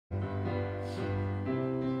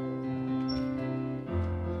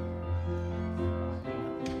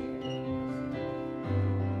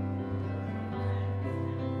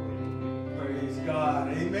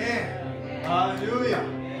Amen. Hallelujah.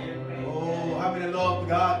 Oh, how many love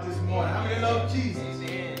God this morning? How many love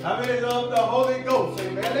Jesus? How many love the Holy Ghost?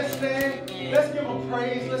 Amen. Let's stand. Let's give him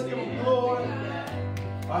praise. Let's give him glory.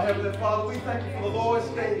 Our Heavenly Father, we thank you for the Lord's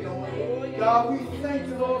day, Lord. God, we thank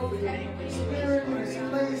you, Lord, for your spirit in this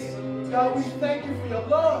place. God, we thank you for your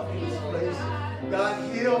love in this place.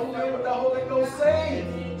 God, heal, fill with the Holy Ghost, save.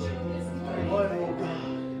 Everyone, oh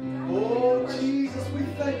God. Oh, Jesus, we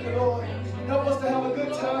thank you, Lord. Help us to have a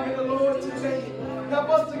good time in the Lord today. Help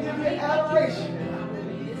us to give you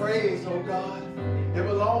adoration. Praise, oh God. It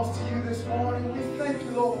belongs to you this morning. We thank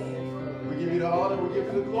you, Lord. We give you the honor. We give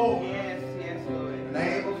you the glory. Yes, Lord. In the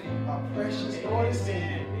name of our precious Lord and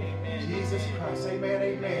Savior, Jesus Christ. Amen,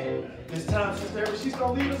 amen. This time, Sister Erica, she's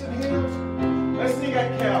going to lead us in hymns. Let's sing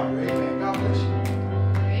at Calvary. Amen. God bless you.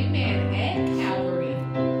 Amen. At Calvary.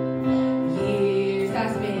 Years I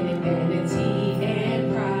spent in vanity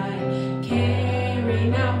and pride,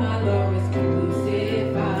 carrying out my Lord was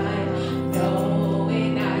crucified,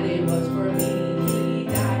 knowing that it was for me he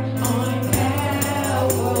died on Calvary.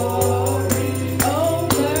 Oh,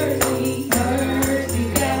 mercy, mercy,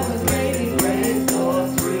 that was great and grace was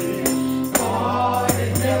free.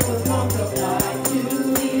 Pardon that was multiplied to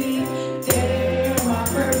me. There my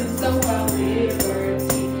burden so well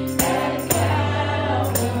liberty at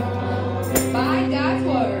Calvary. By God's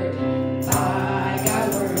word,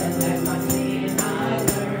 and that's my sin I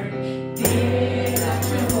learned. Did I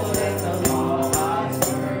tremble at the law I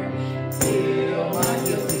spurned? Till my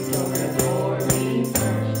guilty soul before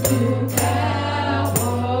returned to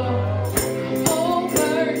Calvary. Oh,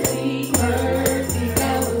 mercy, mercy,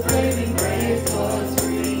 that was great and grace was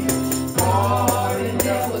free. Pardon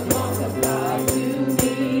that was multiplied to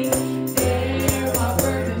me. There my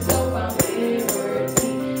burden so found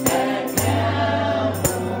liberty at Calvary.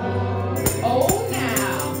 Oh,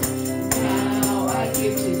 now I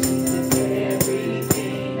give to Jesus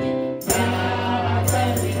everything. Now I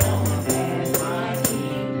gladly know him as my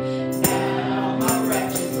King. Now my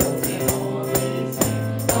rapture's soul can only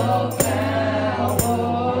sing of Calvary.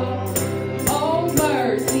 Oh,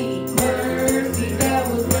 mercy, mercy, that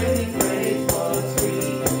was great and grace was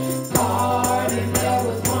free. Pardon that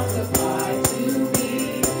was multiplied to me.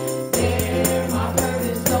 There my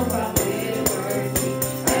burden so found liberty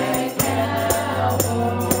at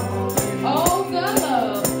Calvary. Oh,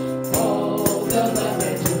 the love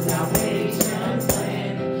that your salvation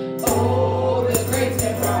plan. Oh, the grace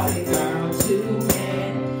that brought it down to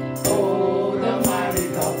men. Oh, the mighty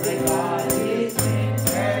love that God is sent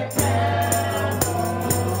at Calvary.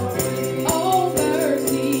 Oh,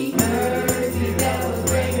 mercy, mercy, that was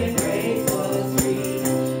great and grace was free.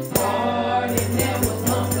 Pardon that was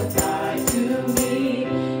multiplied to me.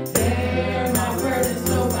 There my burden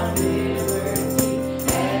so found liberty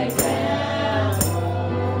at Calvary.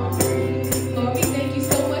 Lord, we thank you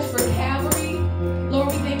so much for Calvary. Lord,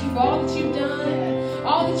 we thank you for all that you've done,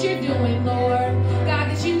 all that you're doing, Lord. God,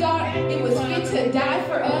 that you thought it was fit to die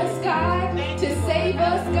for us, God, to save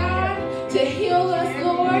us, God, to heal us,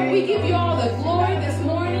 Lord. We give you all the glory this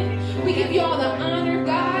morning. We give you all the honor,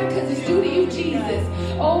 God, because it's due to you, Jesus.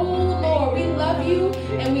 Oh, Lord, we love you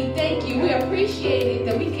and we thank you. We appreciate it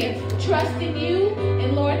that we can trust in you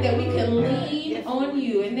and, Lord, that we can lean on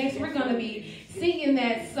you. And next, we're going to be singing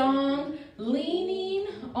that song, Leaning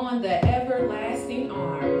on the Everlasting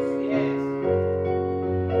Arms. Yes.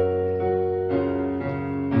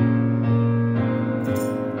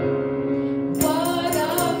 What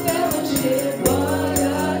a fellowship, what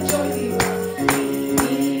a joy divine,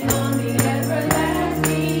 leaning on the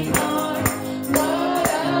everlasting arms. What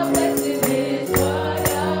a blessedness, what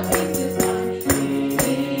a peace is mine,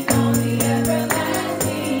 leaning on the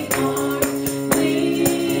everlasting arms.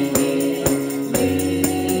 Leaning,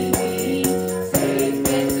 leaning, safe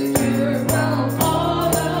and secure from all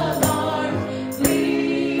alone.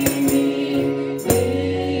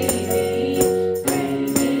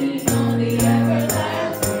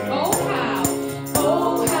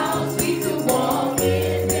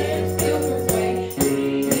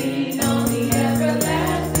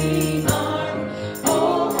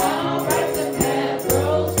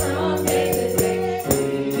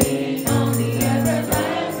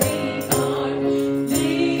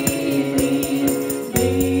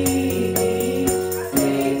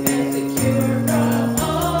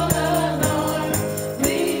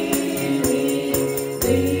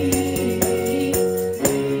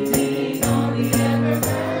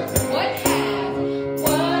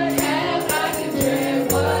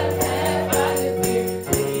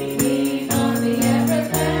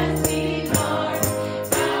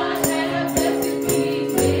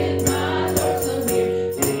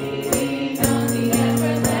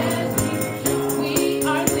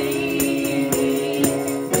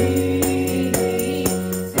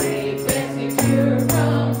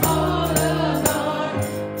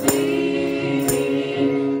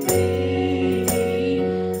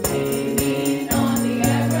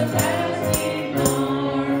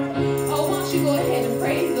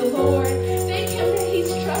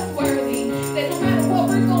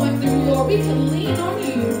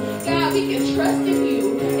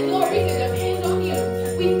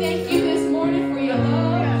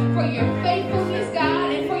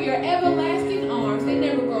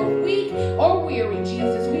 or weary,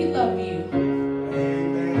 Jesus. We love you.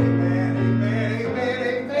 Amen, amen, amen,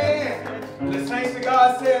 amen, amen. And the saints of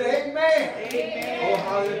God said, amen. Amen. Oh,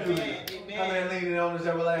 hallelujah. How many leaning on his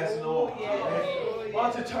everlasting arm? Why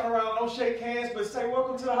don't you turn around, don't shake hands, but say,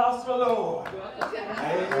 welcome to the house of the Lord.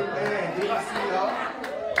 Amen. Good to see y'all.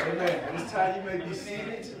 Amen. At this time, you may be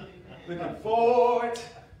seated. Looking forward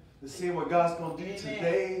to seeing what God's going to do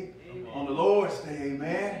today on the Lord's Day.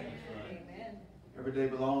 Amen. Every day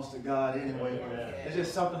belongs to God anyway. It's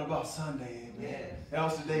just something about Sunday. Amen. That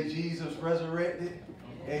was the day Jesus resurrected.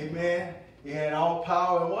 Amen. He had all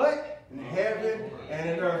power in what? In heaven and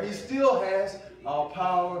in earth. He still has all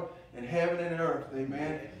power in heaven and in earth.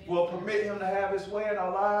 Amen. We'll permit him to have his way in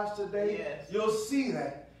our lives today. Yes. You'll see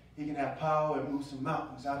that he can have power and move some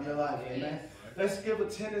mountains out of your life. Amen. Let's give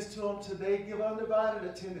attendance to him today. Give undivided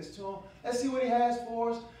attendance to him. Let's see what he has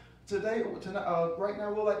for us today. Right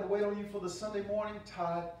now, we'd like to wait on you for the Sunday morning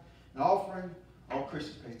tithe and offering. All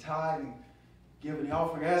Christians pay tithe and give the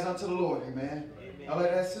offering as unto the Lord. Amen. I'd like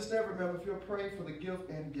to ask Sister, remember if you'll pray for the gift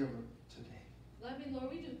and giver today. Loving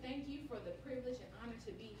Lord, we do thank you for the privilege and honor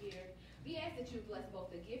to be here. We ask that you bless both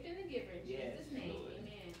the gift and the giver. In Jesus' name,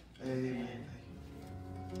 amen. Amen.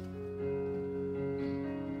 Thank you.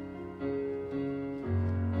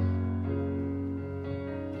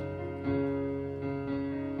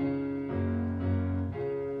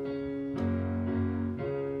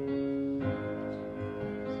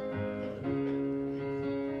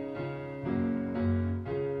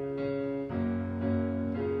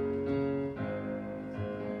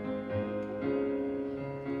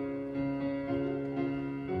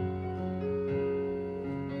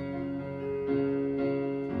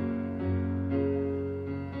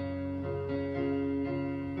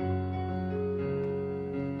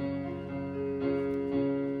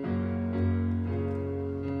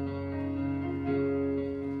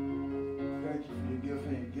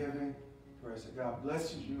 God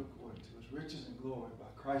blesses you according to his riches and glory by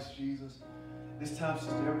Christ Jesus. This time,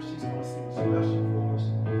 Sister Ever, she's going to sing a special for us.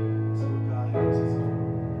 See what God has in store.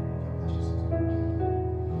 God bless you, Sister.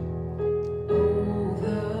 Oh,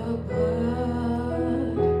 the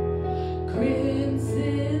blood,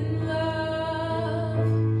 crimson love,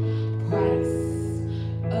 price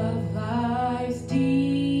of life's demand,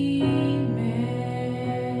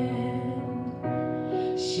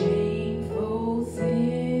 shameful sin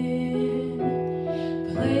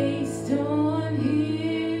placed on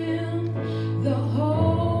him, the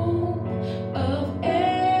hope of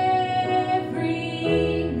every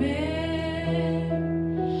man.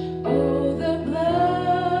 Oh, the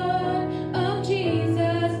blood of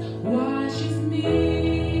Jesus washes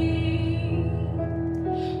me.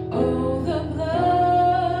 Oh, the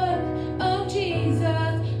blood of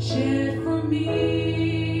Jesus shed for me.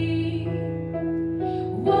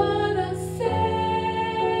 What a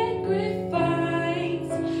sacrifice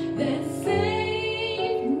that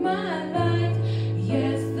saved my life.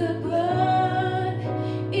 Yes, the blood,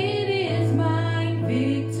 it is my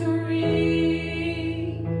victory.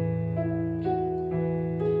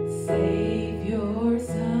 Savior,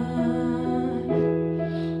 Son,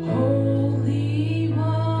 Holy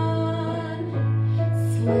One,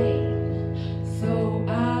 slain so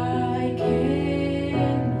I can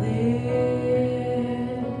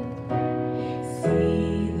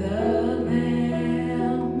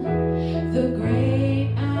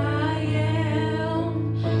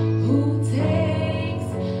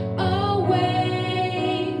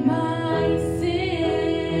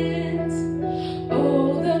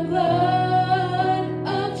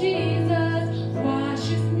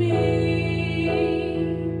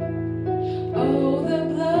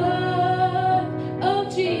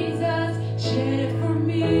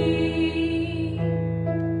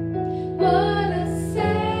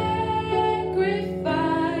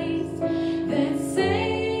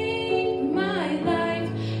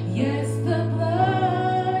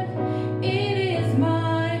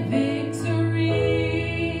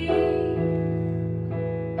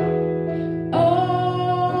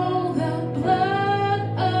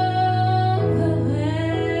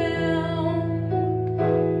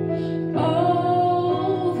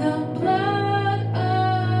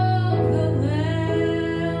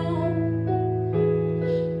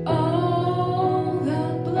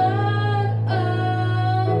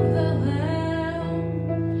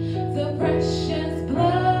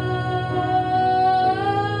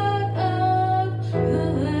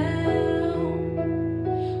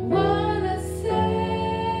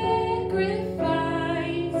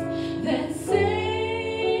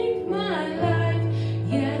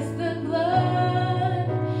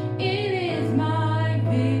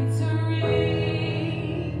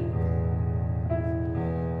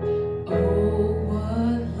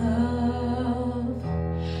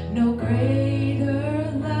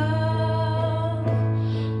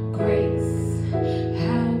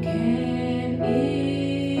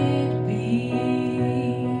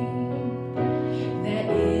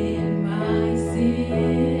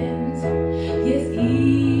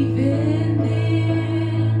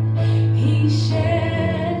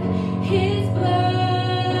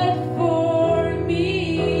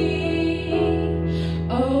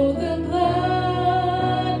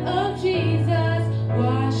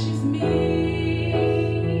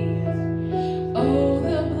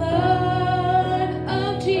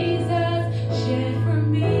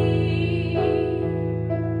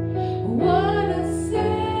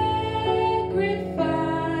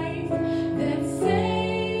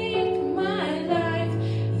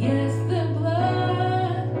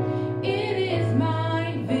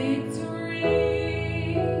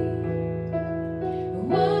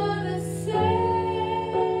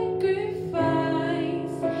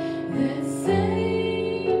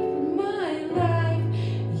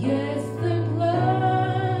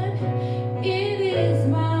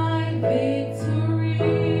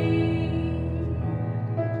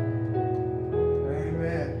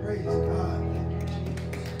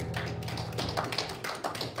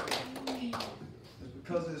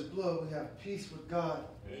blood, we have peace with God.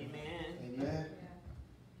 Amen. Amen.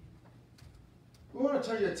 We want to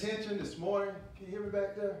turn your attention this morning. Can you hear me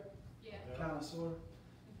back there? Yeah. Kind of, sort of.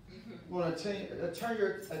 We want to turn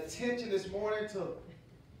your attention this morning to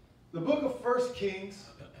the book of 1 Kings.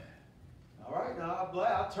 All right, now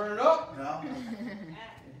I'll turn it up now.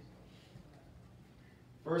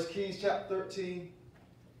 1 Kings chapter 13.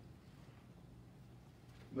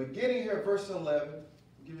 Beginning here at verse 11. I'll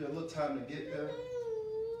give you a little time to get there.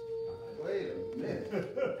 Wait a minute. You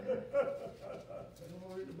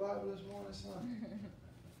want to read the Bible this morning, son?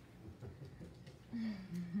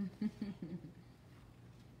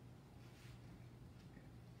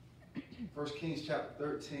 1 Kings chapter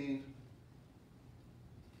 13.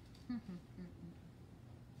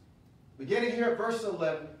 Beginning here at verse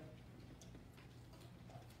 11.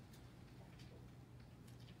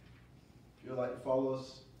 If you'd like to follow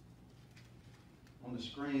us on the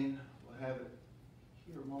screen, we'll have it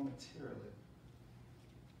here momentarily.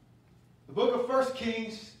 The book of 1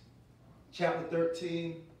 Kings, chapter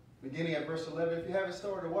 13, beginning at verse 11. If you haven't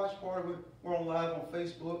started the watch party, we're on live on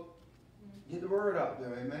Facebook. Get the word out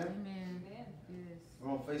there, amen? Amen. Yes.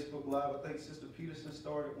 We're on Facebook Live. I think Sister Peterson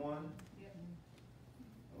started one.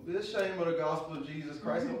 Don't be ashamed of the gospel of Jesus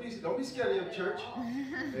Christ. Don't be scared of your church.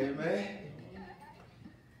 Amen.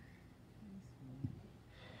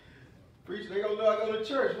 Preacher, they gonna know I go to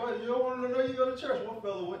church. What? You don't want them to know you go to church. One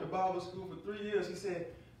fellow went to Bible school for 3 years. He said,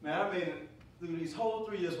 man, I made it through these whole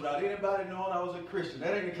 3 years without anybody knowing I was a Christian.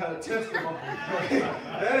 That ain't the kind of testimony.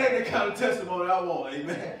 That ain't the kind of testimony I want.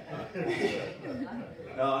 Amen.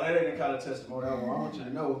 No, that ain't the kind of testimony I want. I want you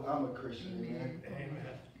to know I'm a Christian. Amen. Amen.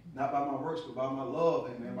 Not by my works, but by my love.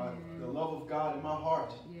 Amen. By the love of God in my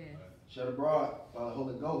heart. Yes. Shed abroad by the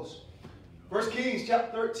Holy Ghost. 1 Kings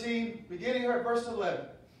chapter 13, beginning here at verse 11.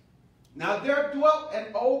 Now there dwelt an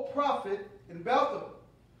old prophet in Bethel.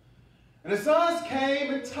 And his sons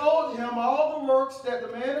came and told him all the works that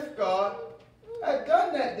the man of God had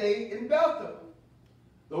done that day in Bethel.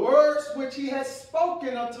 The words which he had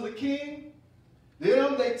spoken unto the king,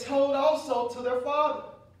 them they told also to their father.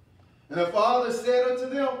 And the father said unto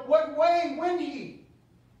them, what way went he?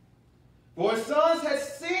 For his sons had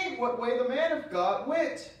seen what way the man of God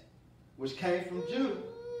went, which came from Judah.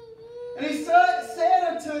 And he said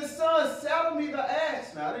unto his son, saddle me the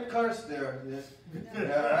ass. Now, I didn't curse there. Yes.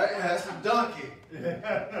 Yeah, all right, that's a donkey.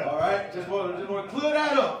 All right, just want to clear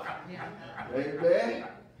that up. Amen.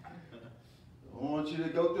 I want you to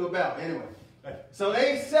go through about. Anyway, so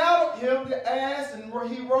they saddled him the ass, and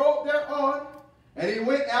he rode thereon. And he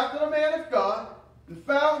went after the man of God, and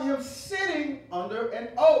found him sitting under an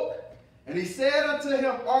oak. And he said unto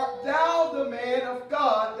him, art thou the man of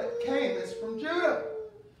God that camest from Judah?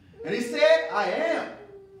 And he said, I am.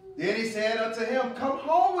 Then he said unto him, come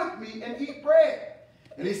home with me and eat bread.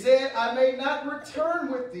 And he said, I may not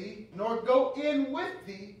return with thee, nor go in with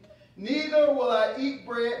thee, neither will I eat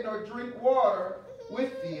bread nor drink water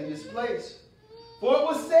with thee in this place. For it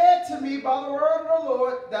was said to me by the word of the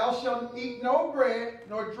Lord, thou shalt eat no bread,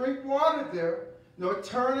 nor drink water there, nor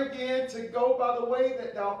turn again to go by the way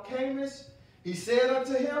that thou camest. He said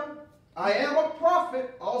unto him, I am a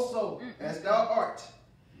prophet also, as thou art.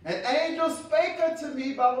 An angel spake unto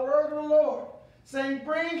me by the word of the Lord, saying,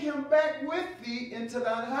 bring him back with thee into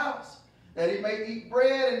thine house, that he may eat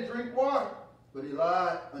bread and drink water. But he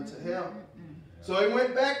lied unto him. So he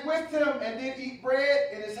went back with him and did eat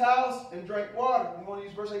bread in his house and drank water. I'm going to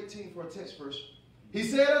use verse 18 for a text verse. He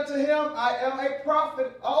said unto him, I am a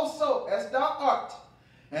prophet also, as thou art.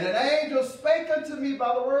 And an angel spake unto me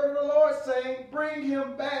by the word of the Lord, saying, bring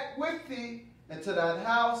him back with thee into thine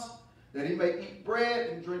house, that he may eat bread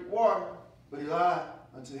and drink water. But he lied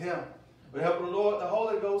unto him. With the help of the Lord, the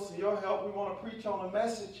Holy Ghost, and your help, we want to preach on a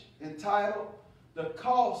message entitled, The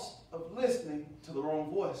Cost of Listening to the Wrong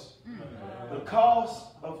Voice. The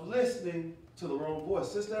cost of listening to the wrong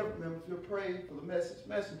voice. Sister, remember, if you're praying for the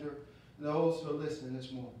messenger, and those who are listening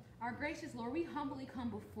this morning. Our gracious Lord, we humbly come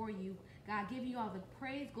before you, God, giving you all the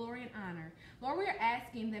praise, glory, and honor. Lord, we are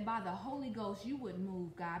asking that by the Holy Ghost you would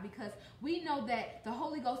move, God, because we know that the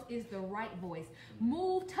Holy Ghost is the right voice.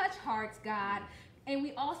 Move, touch hearts, God. And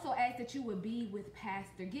we also ask that you would be with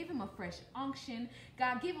Pastor. Give him a fresh unction.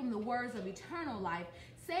 God, give him the words of eternal life.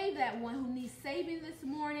 Save that one who needs saving this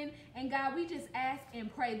morning. And God, we just ask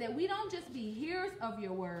and pray that we don't just be hearers of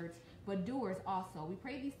your words, but doers also. We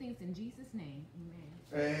pray these things in Jesus' name.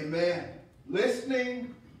 Amen. Amen.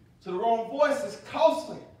 Listening to the wrong voice is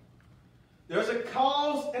costly. There's a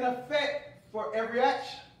cause and effect for every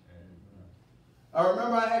action. I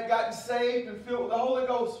remember I had gotten saved and filled with the Holy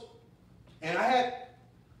Ghost. And I had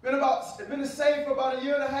been saved for about a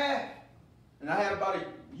year and a half. And I had about a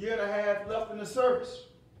year and a half left in the service.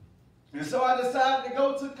 And so I decided to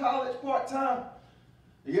go to college part-time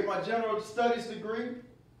to get my general studies degree.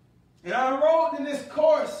 And I enrolled in this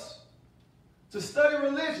course to study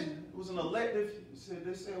religion. It was an elective.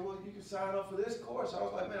 They said, well, you can sign up for this course. I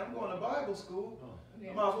was like, man, I'm going to Bible school.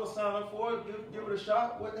 I might as well sign up for it, give it a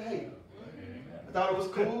shot. What the heck? I thought it was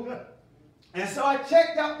cool. And so I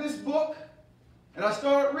checked out this book, and I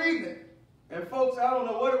started reading it. And folks, I don't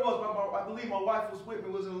know what it was, but I believe my wife was with me,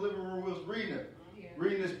 was in the living room, we was reading it.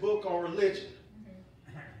 Reading this book on religion.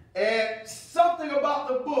 And something about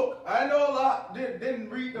the book, I know a lot, didn't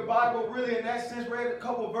read the Bible really in that sense, read a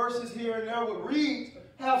couple of verses here and there, would read,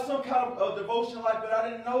 have some kind of devotion like, but I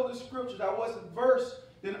didn't know the scriptures. I wasn't versed,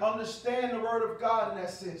 didn't understand the word of God in that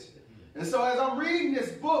sense. And so as I'm reading this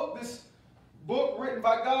book written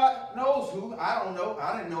by God knows who, I don't know,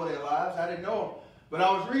 I didn't know their lives, I didn't know them. But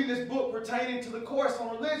I was reading this book pertaining to the course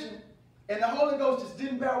on religion, and the Holy Ghost just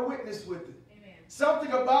didn't bear witness with it. Amen.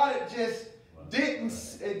 Something about it just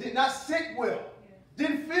did not sit well,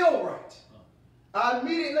 didn't feel right. I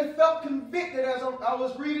immediately felt convicted as I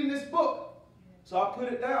was reading this book. So I put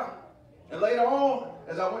it down. And later on,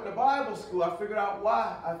 as I went to Bible school, I figured out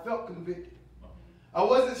why I felt convicted. I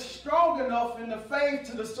wasn't strong enough in the faith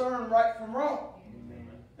to discern right from wrong.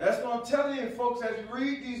 That's what I'm telling you, folks, as you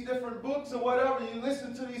read these different books or whatever, you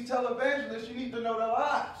listen to these televangelists, you need to know their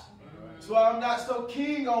lives. So I'm not so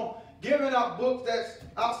keen on giving out books that's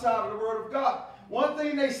outside of the Word of God. One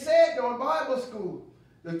thing they said during Bible school,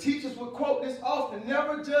 the teachers would quote this often,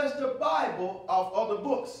 never judge the Bible off other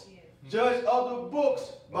books. Judge other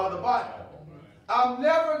books by the Bible. I'm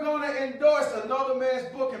never going to endorse another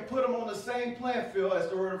man's book and put them on the same playing field as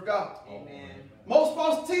the Word of God. Amen. Most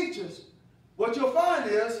false teachers, what you'll find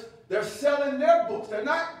is they're selling their books. They're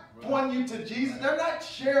not pointing you to Jesus. They're not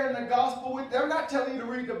sharing the gospel with you. They're not telling you to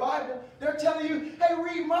read the Bible. They're telling you, hey,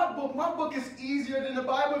 read my book. My book is easier than the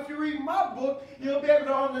Bible. If you read my book, you'll be able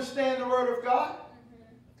to understand the Word of God.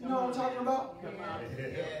 You know what I'm talking about?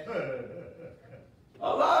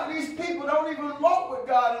 A lot of these people don't even walk with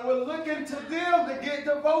God, and we're looking to them to get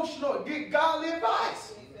devotional, get godly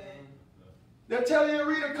advice. They're telling you to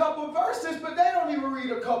read a couple of verses, but they don't even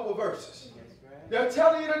read a couple of verses. They're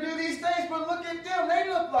telling you to do these things, but look at them. They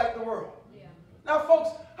look like the world. Yeah. Now, folks,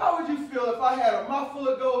 how would you feel if I had a mouthful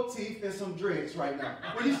of gold teeth and some dreads right now?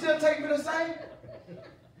 Would you still take me the same?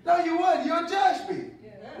 No, you wouldn't. You'll judge me.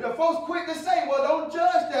 Yeah. The folks quick to say, well, don't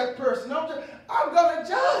judge that person. I'm going to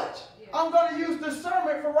judge. Yeah. I'm going to use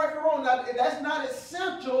discernment for right or wrong. Now, that's not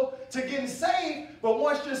essential to getting saved, but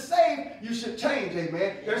once you're saved, you should change,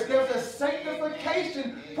 amen? There's a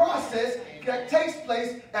sanctification process that takes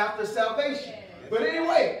place after salvation. But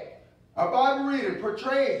anyway, our Bible reading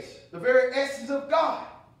portrays the very essence of God,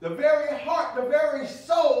 the very heart, the very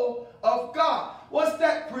soul of God. What's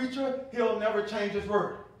that, preacher? He'll never change his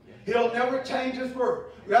word. He'll never change his word.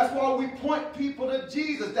 That's why we point people to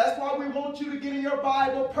Jesus. That's why we want you to get in your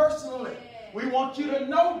Bible personally. We want you to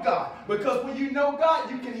know God, because when you know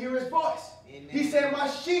God, you can hear his voice. Amen. He said, my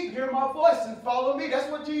sheep hear my voice and follow me.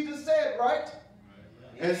 That's what Jesus said, right?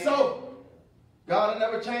 Amen. And so, God will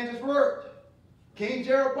never change his word. King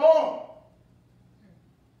Jeroboam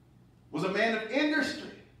was a man of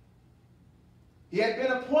industry. He had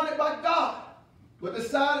been appointed by God, but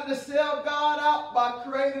decided to sell God out by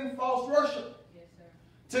creating false worship. Yes,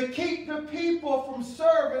 sir. To keep the people from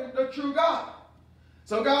serving the true God.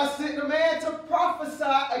 So God sent a man to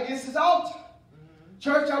prophesy against his altar.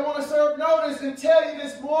 Church, I want to serve notice and tell you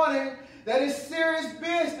this morning that it's serious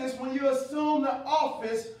business when you assume the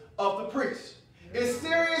office of the priest. It's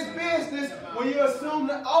serious business when you assume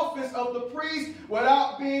the office of the priest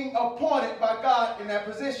without being appointed by God in that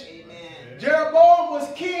position. Amen. Jeroboam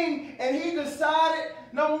was king, and he decided,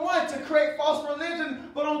 number one, to create false religion,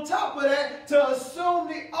 but on top of that, to assume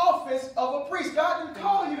the office of a priest. God didn't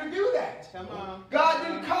call you to do that. Come on. God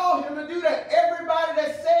didn't call him to do that. Everybody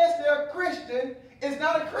that says they're a Christian is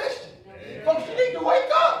not a Christian. Amen. Folks, you need to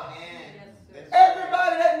wake up. Amen.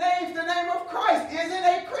 Everybody that names the name of Christ isn't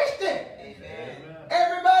a Christian. Amen.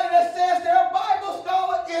 Everybody that says they're a Bible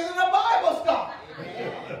scholar isn't a Bible scholar.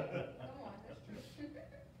 Amen.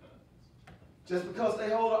 Just because they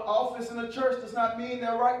hold an office in the church does not mean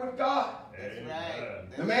they're right with God. That's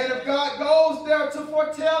right. The man of God goes there to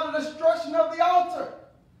foretell the destruction of the altar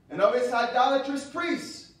and of its idolatrous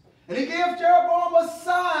priests. And he gives Jeroboam a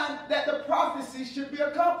sign that the prophecy should be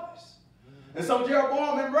accomplished. And so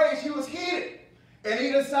Jeroboam, enraged, he was heated. And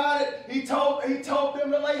he decided, he told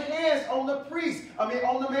them to lay hands on the priest, on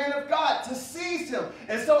the man of God, to seize him.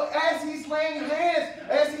 And so as he's laying hands,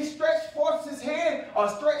 as he stretched forth his hand,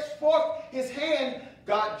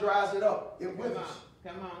 God dries it up. It withers.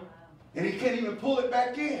 Come on. And he can't even pull it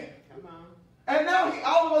back in. Come on. And now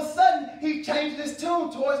all of a sudden, he changed his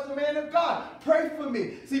tune towards the man of God. Pray for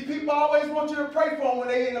me. See, people always want you to pray for them when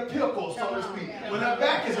they're in a pickle, so to speak. When their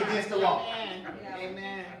back is against the wall.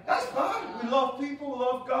 Amen. That's fine. We love people,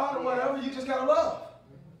 love God, or whatever. You just got to love.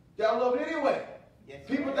 You got to love it anyway. Yes,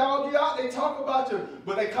 People dog you out, they talk about you,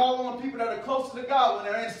 but they call on people that are closer to God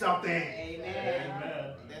when they're in something.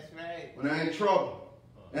 Amen. That's right. When they're in trouble.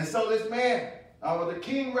 And so this man, or the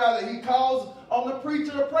king rather, he calls on the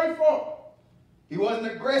preacher to pray for him. He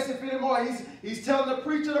wasn't aggressive anymore. He's telling the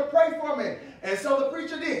preacher to pray for me. And so the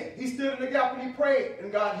preacher did. He stood in the gap and he prayed,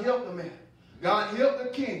 and God healed the man. God healed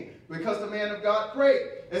the king because the man of God prayed.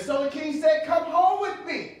 And so the king said, come home with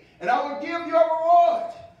me, and I will give you a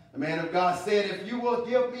reward. The man of God said, if you will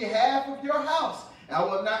give me half of your house, I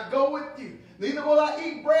will not go with you. Neither will I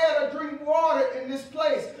eat bread or drink water in this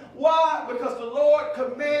place. Why? Because the Lord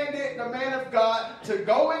commanded the man of God to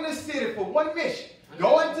go in the city for one mission.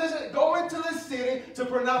 Go into the city to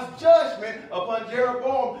pronounce judgment upon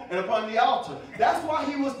Jeroboam and upon the altar. That's why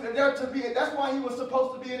he was there to be. That's why he was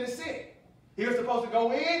supposed to be in the city. He was supposed to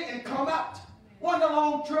go in and come out. One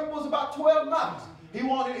long trip was about 12 miles. He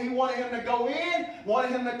wanted him to go in,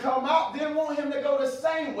 wanted him to come out, didn't want him to go the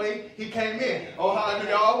same way he came in. Oh,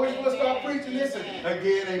 hallelujah. I always want to start preaching this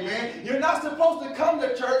again, amen. You're not supposed to come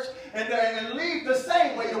to church and leave the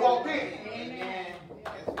same way you walked in. Amen.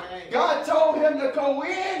 That's right. God told him to go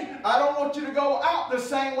in. I don't want you to go out the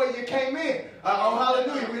same way you came in. Oh,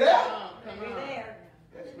 hallelujah. We there? Come on.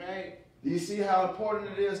 That's right. Do you see how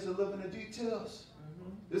important it is to live in the details?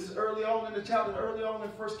 This is early on in the chapter, early on in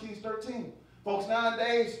 1 Kings 13. Folks,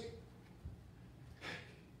 nowadays,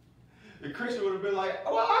 the Christian would have been like,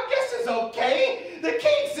 well, I guess it's okay. The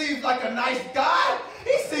king seems like a nice guy.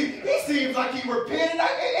 He seems like he repented.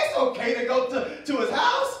 It's okay to go to his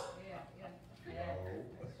house.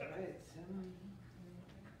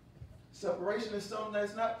 Separation is something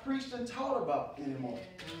that's not preached and taught about anymore.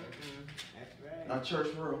 That's right. In our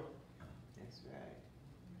church world. That's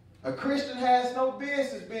right. A Christian has no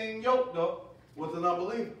business being yoked up with an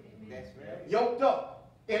unbeliever. That's right. Yoked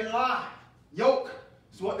up, in line. Yoke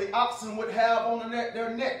is what the oxen would have on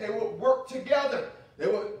their neck. They would work together.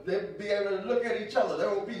 They'd be able to look at each other. They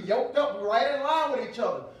would be yoked up right in line with each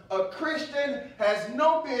other. A Christian has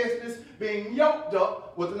no business being yoked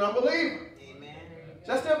up with an unbeliever. Amen.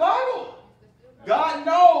 That's their Bible. God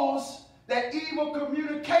knows that evil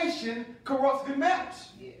communication corrupts good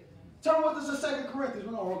manners. Yeah. Turn with us to 2 Corinthians.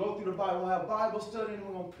 We're going to go through the Bible. We'll have Bible study and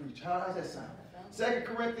we're going to preach. How does that sound? 2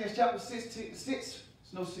 Corinthians chapter 16,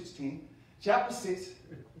 chapter 6,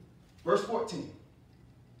 verse 14.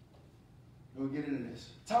 We'll get into this.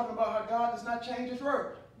 Talking about how God does not change his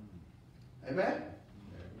word. Amen?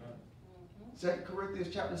 2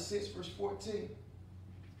 Corinthians chapter 6, verse 14.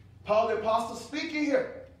 Paul the apostle speaking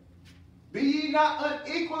here. Be ye not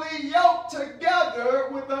unequally yoked together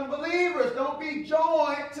with unbelievers. Don't be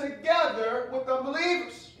joined together with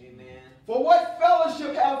unbelievers. Amen. For what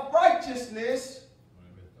fellowship have righteousness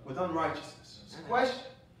with unrighteousness? That's a question.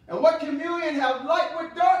 And what communion have light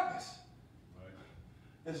with darkness?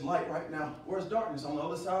 There's light right now. Where's darkness? On the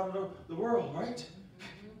other side of the world, right?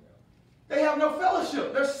 They have no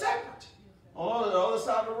fellowship. They're separate. On the other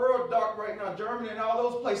side of the world, dark right now, Germany and all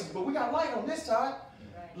those places. But we got light on this side.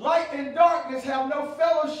 Light and darkness have no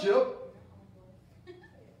fellowship.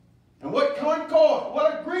 And what concord,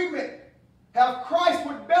 what agreement have Christ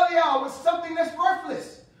with Belial, with something that's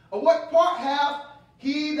worthless? Or what part have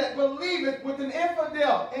he that believeth with an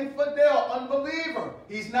infidel, unbeliever?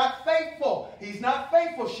 He's not faithful. He's not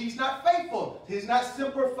faithful. She's not faithful. He's not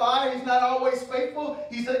simplified. He's not always faithful.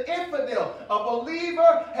 He's an infidel. A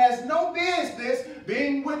believer has no business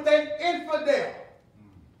being with an infidel.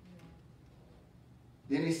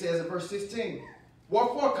 Then he says in verse 16,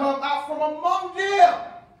 wherefore come out from among them.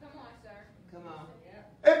 Come on, sir. Come on.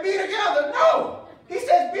 And be together. No. He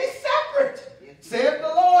says be separate. Saith the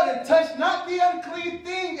Lord, and touch not the unclean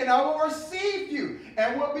thing, and I will receive you,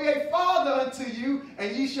 and will be a father unto you,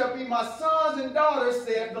 and ye shall be my sons and daughters,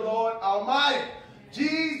 saith the Lord Almighty.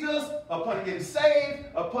 Jesus, upon getting saved,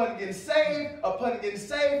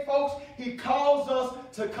 folks, he calls us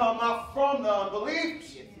to come out from the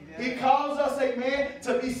unbelievers. He calls us, amen,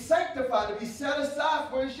 to be sanctified, to be set aside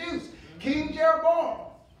for his use. King Jeroboam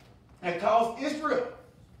had caused Israel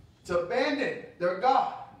to abandon their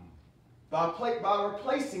God by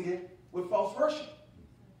replacing it with false worship.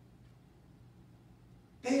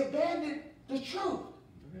 They abandoned the truth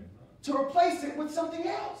to replace it with something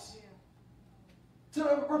else.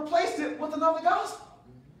 To replace it with another gospel.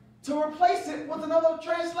 To replace it with another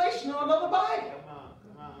translation or another Bible.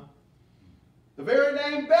 Come on. The very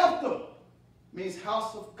name Bethel means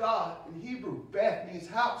house of God in Hebrew. Beth means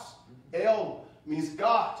house. El means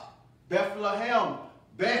God. Bethlehem,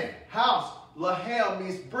 Beth, house. Lahem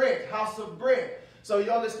means bread, house of bread. So you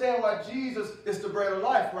understand why Jesus is the bread of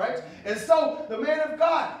life, right? And so the man of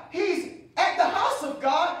God, he's at the house of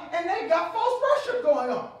God, and they got false worship going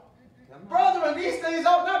on. Brethren, these things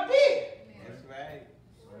ought not be. That's right.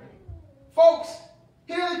 Folks,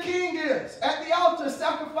 here the king is at the altar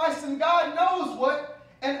sacrificing God knows what,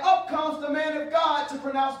 and up comes the man of God to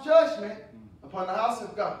pronounce judgment upon the house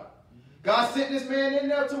of God. God sent this man in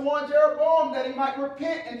there to warn Jeroboam that he might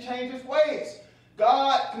repent and change his ways.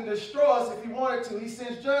 God can destroy us if he wanted to. He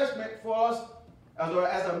sends judgment for us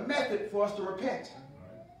as a method for us to repent.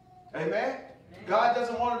 Amen? God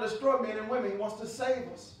doesn't want to destroy men and women. He wants to save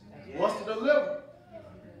us. He wants to deliver.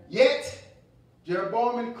 Yet,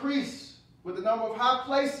 Jeroboam increased with the number of high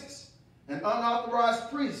places and unauthorized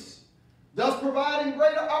priests, thus providing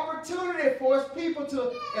greater opportunity for his people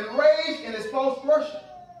to enrage in his false worship.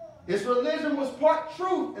 His religion was part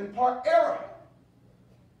truth and part error.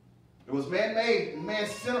 It was man-made and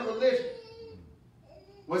man-centered religion.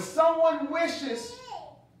 When someone wishes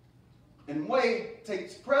and way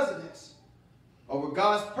takes precedence over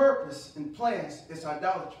God's purpose and plans, it's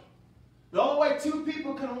idolatry. The only way two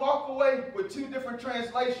people can walk away with two different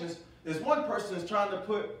translations is one person is trying to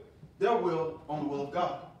put their will on the will of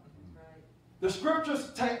God. The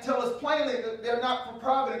scriptures tell us plainly that they're not for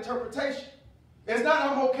private interpretation. It's not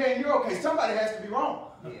I'm okay and you're okay. Somebody has to be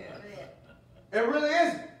wrong. Yeah. It really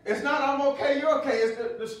isn't. It's not I'm okay, you're okay.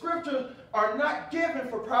 It's the scriptures are not given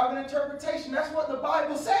for private interpretation. That's what the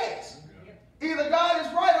Bible says. Either God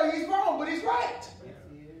is right or he's wrong, but he's right. Yes,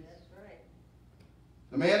 he is. That's right.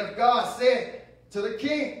 The man of God said to the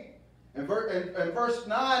king in verse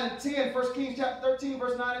 9 and 10, 1 Kings chapter 13,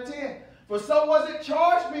 verse 9 and 10, for so was it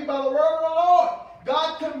charged me by the word of the Lord.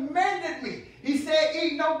 God commanded me. He said,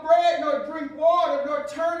 eat no bread, nor drink water, nor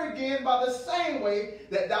turn again by the same way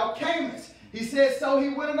that thou camest. He said, so he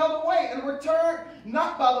went another way and returned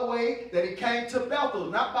not by the way that he came to Bethel,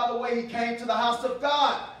 not by the way he came to the house of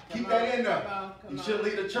God. Keep that in there. You should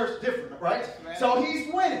lead the church different, right? So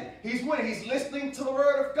he's winning. He's winning. He's listening to the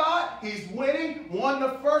word of God. He's winning. Won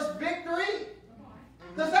the first victory.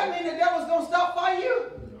 Does that mean the devil's going to stop fighting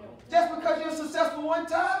you? Just because you're successful one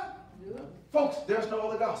time? Folks, there's no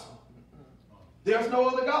other gospel. There's no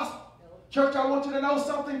other gospel. Church, I want you to know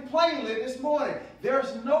something plainly this morning.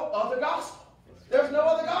 There's no other gospel. There's no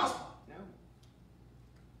other gospel.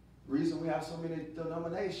 The reason we have so many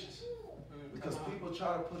denominations because people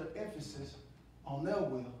try to put an emphasis on their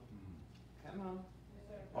will. Come on.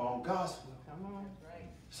 Or on God's will. Come on.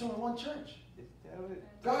 So in one church. It.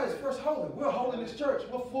 God is first holy. We're holiness church.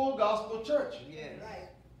 We're full gospel church. Yes. Right.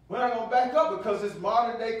 We're not going to back up because it's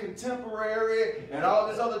modern day contemporary and all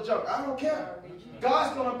this other junk. I don't care.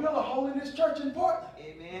 God's going to build a holiness church in Portland.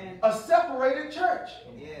 Amen. A separated church.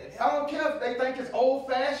 Yes. I don't care if they think it's old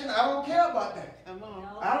fashioned. I don't care about that. Come on.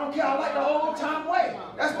 I don't care. I like the old time way.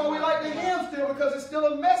 That's why we like the hymn still, because it's still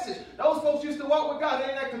a message. Those folks used to walk with God.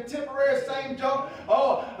 They ain't that contemporary same junk.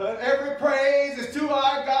 Oh, every praise is to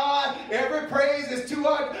our God. Every praise is to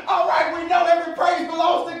our God. All right, we know every praise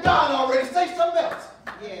belongs to God already. Say something else.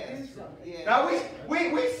 Yes. Yes. Now,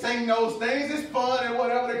 we sing those things. It's fun and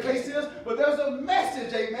whatever the case is. But there's a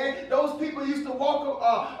message, amen. Those people used to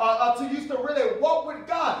used to really walk with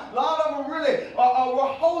God. A lot of them really were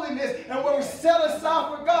holiness and were set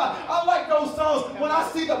aside for God. I like those songs. When I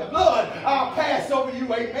see the blood, I'll pass over you,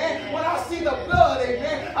 amen. When I see the blood,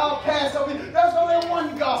 amen, I'll pass over you. There's only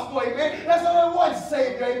one gospel, amen. There's only one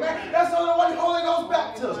Savior, amen. There's only one Holy Ghost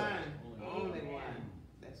baptism.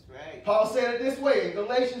 Paul said it this way in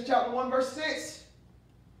Galatians chapter 1 verse 6.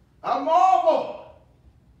 I marvel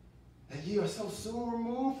that ye are so soon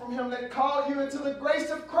removed from him that called you into the grace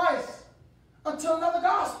of Christ unto another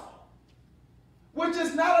gospel, which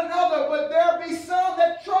is not another, but there be some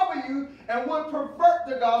that trouble you and would pervert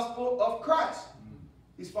the gospel of Christ.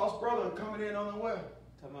 These false brethren coming in unaware.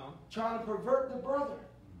 Come on. Trying to pervert the brother.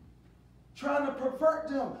 Trying to pervert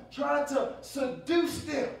them. Trying to seduce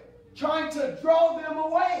them. Trying to draw them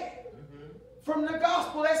away from the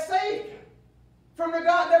gospel that saved them, from the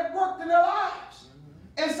God that worked in their lives.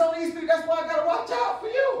 And so these people, that's why I got to watch out for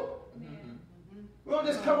you. We don't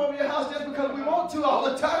just come over your house just because we want to all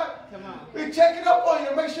the time. Come on. We're checking up on you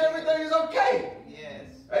to make sure everything is okay. Yes.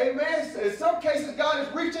 Amen. In some cases, God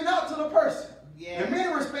is reaching out to the person. Yes. In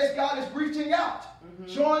many respects, God is reaching out,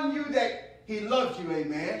 showing you that he loves you.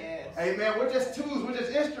 Amen. Yes. Amen. We're just tools. We're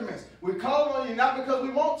just instruments. We call on you not because we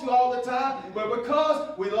want to all the time, but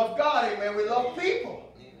because we love God. Amen. We love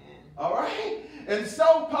people. Amen. All right. And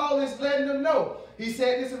so Paul is letting them know. He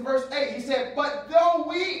said this in verse 8. He said, but though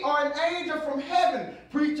we are an angel from heaven,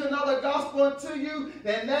 preach another gospel unto you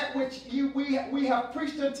than that which we have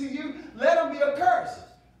preached unto you, let them be accursed.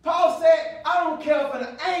 Paul said, I don't care if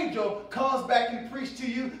an angel comes back and preach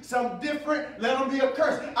to you something different, let them be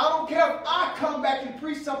accursed. I don't care if I come back and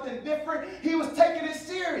preach something different. He was taking it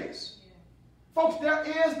serious. Yeah. Folks, there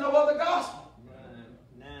is no other gospel.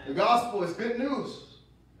 The gospel is good news,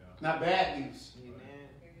 not bad news. Amen.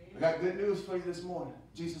 I got good news for you this morning.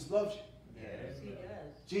 Jesus loves you. Yes, he does.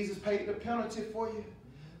 Jesus paid the penalty for you.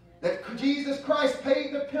 That Jesus Christ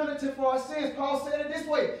paid the penalty for our sins. Paul said it this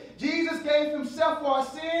way. Jesus gave himself for our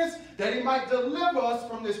sins that he might deliver us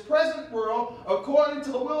from this present world according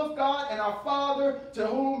to the will of God and our Father, to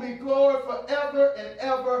whom be glory forever and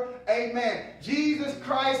ever. Amen. Jesus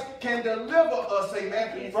Christ can deliver us,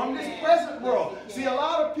 amen, from this present world. See, a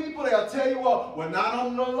lot of people, they'll tell you, well, we're not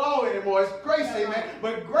on the law anymore. It's grace, amen.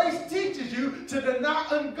 But grace teaches you to deny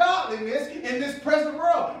ungodliness in this present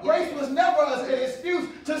world. Grace was never an excuse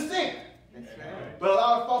to sin. But a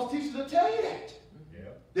lot of false teachers will tell you that.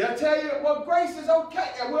 They'll tell you, well, grace is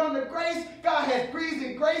okay. And we're under grace. God has breathed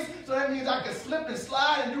in grace, so that means I can slip and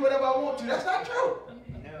slide and do whatever I want to. That's not true.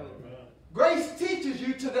 No. Grace teaches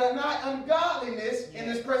you to deny ungodliness in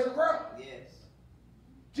this present world. Yes.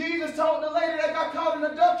 Jesus told the lady that got caught in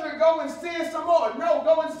adultery, go and sin some more. No,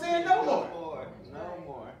 go and sin no more. No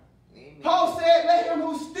more. Amen. Paul said, let him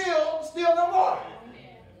who steal no more.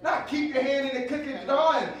 Not keep your hand in the cookie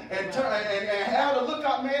jar and have the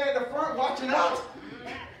lookout man at the front watching out.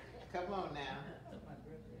 Come on now.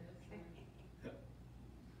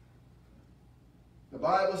 The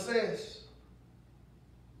Bible says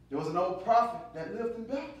there was an old prophet that lived in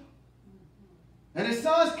Bethel. And his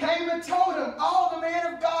sons came and told him all the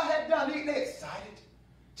man of God had done. They excited.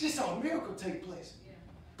 Just saw a miracle take place.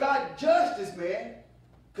 God judged this man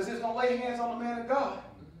because he was going to lay hands on the man of God.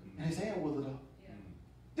 And his hand withered up.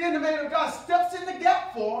 Then the man of God steps in the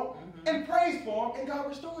gap for him and prays for him, and God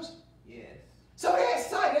restores him. Yes. So they're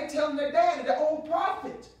excited. They tell him their daddy, the old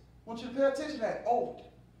prophet. I want you to pay attention to that.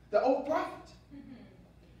 The old prophet.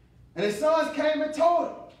 And his sons came and told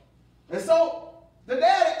him. And so the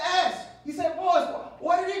daddy asked, he said, boys,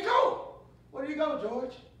 where did he go? Where did he go,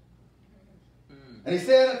 George? And he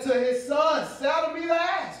said unto his sons, saddle me the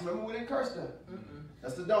ass. Remember, we didn't curse them.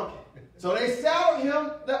 That's the donkey. So they saddled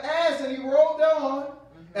him the ass, and he rode thereon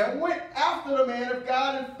and went after the man of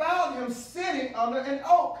God and found him sitting under an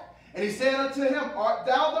oak. And he said unto him, art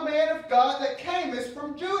thou the man of God that camest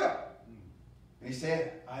from Judah? And he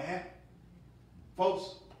said, I am.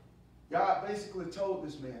 Folks, God basically told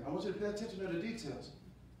this man, I want you to pay attention to the details.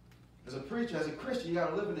 As a preacher, as a Christian, you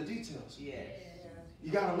got to live in the details. Yes.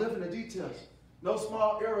 You got to live in the details. No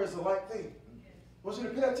small error is a light thing. I want you to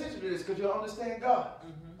pay attention to this because you'll understand God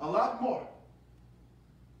a lot more.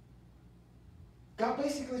 God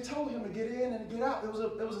basically told him to get in and get out. There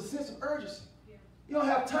was a sense of urgency. You don't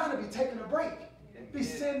have time to be taking a break. Be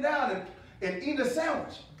sitting down and eating a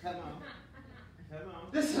sandwich. Come on. Come on.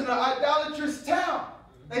 This is an idolatrous town.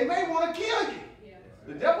 They may want to kill you.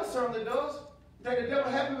 The devil certainly does. You think the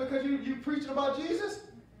devil happy because you preaching about Jesus?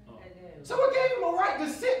 So it gave him a right to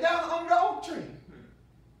sit down under the oak tree.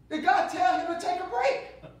 Did God tell him to take a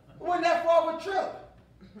break? It wasn't that far of a trip.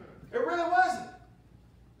 It really wasn't.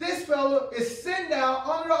 This fellow is sitting down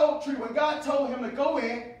under the oak tree when God told him to go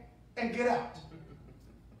in and get out.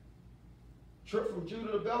 Trip from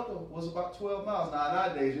Judah to Bethel was about 12 miles. Now,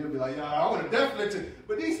 nowadays, you'll be like, yeah, I would have definitely.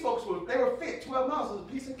 But these folks, they were fit. 12 miles was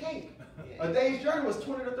a piece of cake. A day's journey was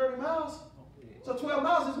 20 to 30 miles. So 12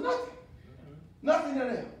 miles is nothing. Nothing to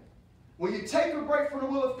them. When you take a break from the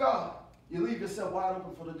will of God, you leave yourself wide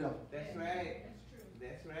open for the devil. That's right.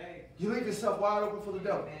 That's right. You leave yourself wide open for the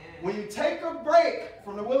devil. When you take a break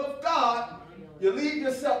from the will of God, you leave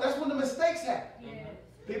yourself. That's when the mistakes happen.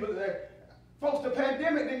 People, folks, the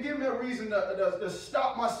pandemic didn't give me a reason to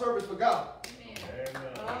stop my service for God.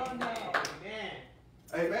 Oh, no. Amen.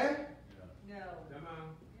 Amen? No. Come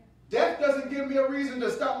on. Death doesn't give me a reason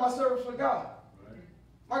to stop my service for God.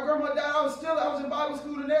 My grandma died. I was in Bible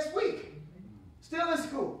school the next week. Still in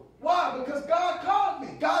school. Why? Because God called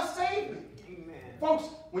me. God saved me. Amen. Folks,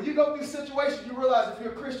 when you go through situations, you realize if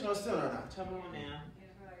you're a Christian or a sinner or not. Come on now.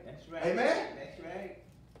 That's right. Amen? That's right.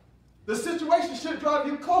 The situation should drive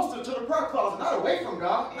you closer to the prayer closet, not away from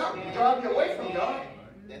God. Not drive you away from God.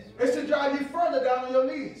 That's right. It should drive you further down on your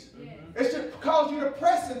knees. It should cause you to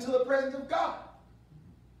press into the presence of God.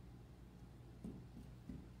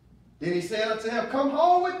 Then he said unto him, come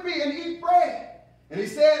home with me and eat bread. And he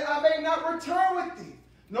said, I may not return with thee,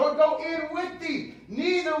 nor go in with thee.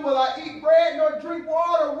 Neither will I eat bread nor drink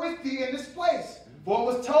water with thee in this place, For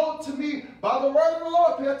it was told to me by the word of the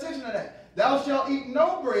Lord, pay attention to that, thou shalt eat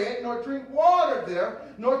no bread, nor drink water there,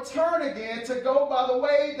 nor turn again to go by the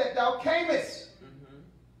way that thou camest.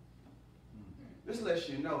 This lets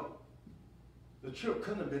you know the trip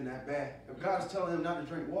couldn't have been that bad. If God is telling him not to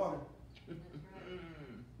drink water,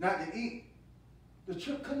 not to eat, the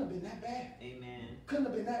trip couldn't have been that bad. Amen. Couldn't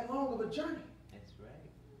have been that long of a journey. That's right.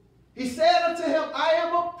 He said unto him, I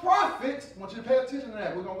am a prophet. I want you to pay attention to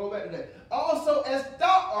that. We're going to go back to that. Also as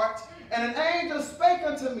thou art, and an angel spake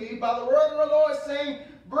unto me by the word of the Lord, saying,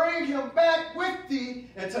 bring him back with thee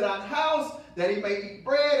into thine house, that he may eat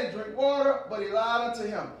bread and drink water. But he lied unto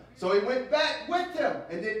him. So he went back with him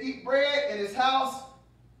and did eat bread in his house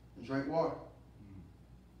and drink water.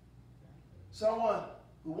 Someone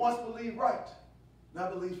who once believed right, now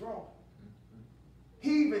believes wrong.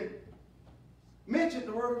 He even mentioned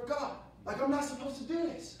the word of God. Like, I'm not supposed to do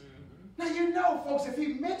this. Now, you know, folks, if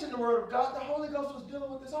he mentioned the word of God, the Holy Ghost was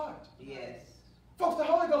dealing with his heart. Yes. Folks, the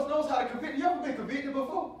Holy Ghost knows how to convict. You ever been convicted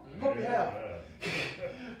before? Hope you have.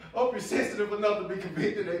 Hope you're sensitive enough to be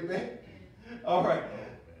convicted, amen. All right.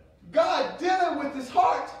 God dealing with his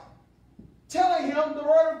heart, telling him the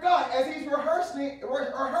word of God as he's rehearsing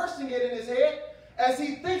it in his head. As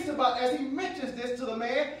he thinks about, as he mentions this to the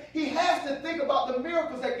man, he has to think about the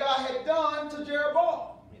miracles that God had done to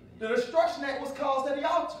Jeroboam. The destruction that was caused at the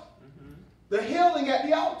altar. The healing at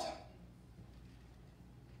the altar.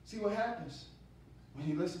 See what happens when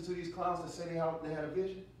you listen to these clowns that say they had a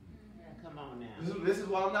vision? Come on now. This is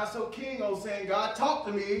why I'm not so keen on saying, God talked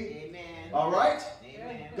to me. Amen. All right?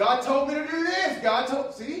 Amen. God told me to do this. God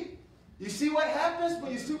told, see? You see what happens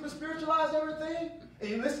when you super spiritualize everything? And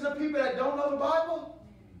you listen to people that don't know the Bible?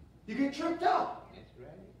 You get tripped out. That's right.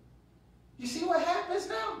 You see what happens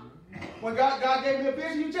now? When God gave me a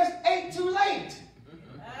vision, you just ate too late.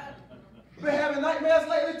 You've been having nightmares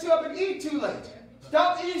lately too. I've been eating too late.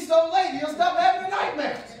 Stop eating so late. You'll stop having a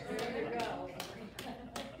nightmare.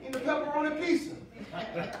 Eating the pepperoni pizza.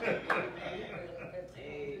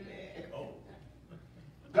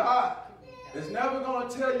 God is never going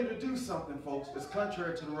to tell you to do something, folks, that's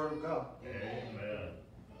contrary to the word of God. Amen.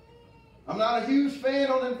 I'm not a huge fan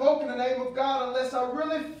on invoking the name of God unless I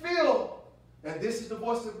really feel that this is the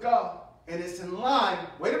voice of God and it's in line.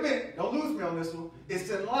 Wait a minute. Don't lose me on this one. It's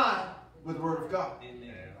in line with the word of God.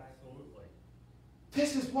 Amen. Absolutely.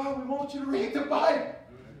 This is why we want you to read the Bible.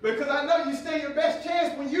 Because I know you stand your best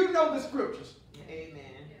chance when you know the scriptures. Amen.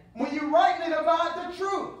 When you rightly divide the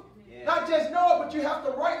truth. Yeah. Not just know it, but you have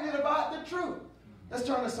to rightly divide the truth. Let's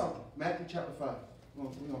turn to something. Matthew chapter 5. We're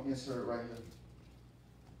going to insert it right here.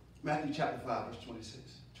 Matthew chapter 5, verse 26,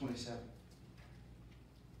 27.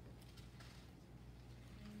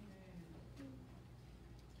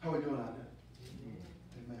 How we doing out there?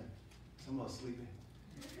 Amen. Some of us sleeping.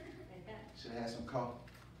 Should have had some coffee.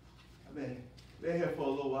 I've been here for a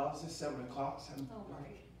little while. It's 7 o'clock. 7 o'clock.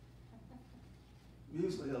 We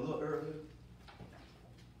usually a little earlier.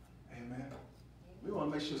 Amen. We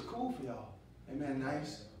want to make sure it's cool for y'all. Amen.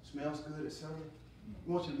 Nice. Smells good, etc.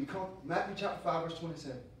 We want you to be comfortable. Matthew chapter 5, verse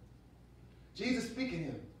 27. Jesus speaking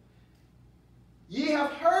here. Ye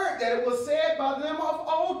have heard that it was said by them of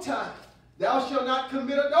old time, thou shalt not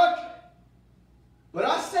commit adultery. But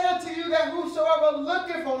I say unto you that whosoever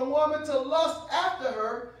looketh on a woman to lust after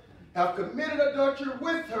her, have committed adultery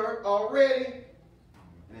with her already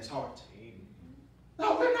in his heart.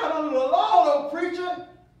 No, we're not under the law, though, preacher.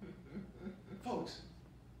 Folks,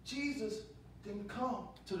 Jesus didn't come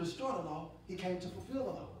to destroy the law. He came to fulfill the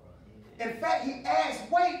law. In fact, he adds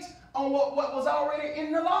weight on what was already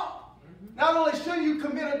in the law. Not only should you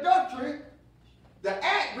commit adultery, the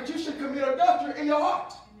act, but you should commit adultery in your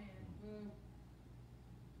heart.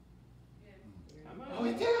 Oh,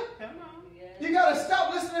 yeah. Come on. You got to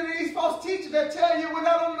stop listening to these false teachers that tell you we're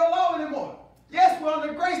not under the law anymore. Yes, we're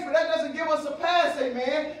under grace, but that doesn't give us a pass,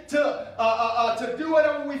 amen, to do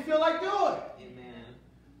whatever we feel like doing.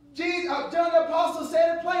 John the Apostle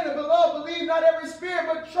said it plainly, beloved, believe not every spirit,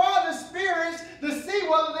 but try the spirits to see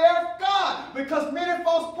whether they are of God, because many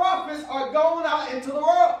false prophets are going out into the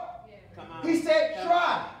world. He said,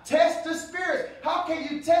 try, test the spirits. How can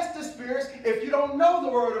you test the spirits if you don't know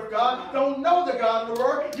the word of God, don't know the God of the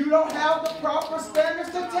word, you don't have the proper standards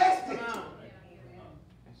to test it?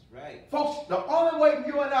 That's right. Folks, the only way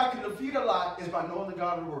you and I can defeat a lie is by knowing the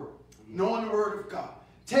God of the word, knowing the word of God.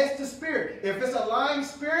 Test the spirit. If it's a lying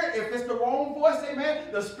spirit, if it's the wrong voice,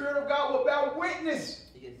 amen, the Spirit of God will bear witness.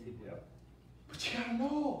 Yes, it will. But you got to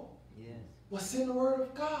know Yes. what's in the word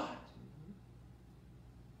of God.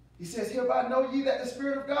 He says, hereby know ye that the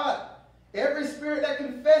Spirit of God, every spirit that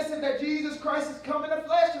confesses that Jesus Christ is come in the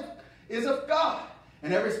flesh is of God.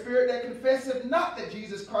 And every spirit that confesseth not that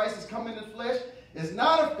Jesus Christ is come in the flesh is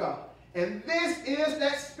not of God. And this is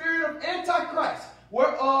that spirit of Antichrist,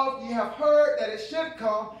 whereof ye have heard that it should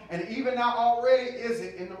come, and even now already is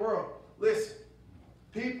it in the world. Listen,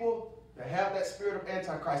 people that have that spirit of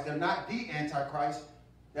Antichrist, they're not the Antichrist.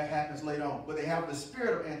 That happens later on. But they have the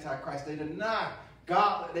spirit of Antichrist. They deny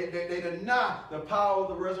God. They deny the power of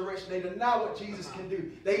the resurrection. They deny what Jesus can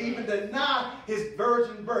do. They even deny his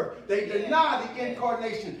virgin birth. They deny the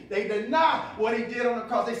incarnation. They deny what he did on the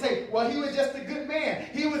cross. They say, well, he was just a good man.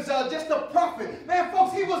 He was just a prophet. Man,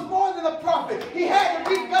 folks, he was more than a prophet. He had to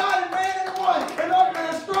be God and man in one in order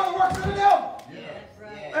to destroy the works of the devil.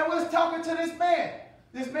 And we was talking to this man.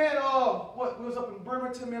 This man, we was up in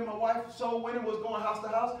Bremerton, me and my wife, soul winning, was going house to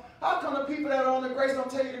house. How come the people that are on the grace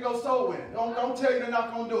don't tell you to go soul winning? Don't tell you to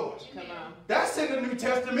knock on doors? Come on. That's in the New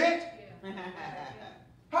Testament.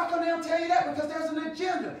 How come they don't tell you that? Because there's an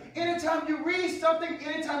agenda. Anytime you read something,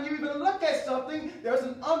 anytime you even look at something, there's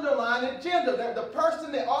an underlying agenda. That the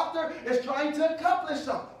person, the author, is trying to accomplish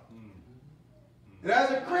something. And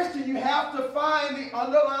as a Christian, you have to find the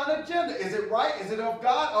underlying agenda. Is it right? Is it of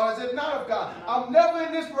God? Or is it not of God? I'm never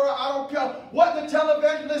in this world. I don't care what the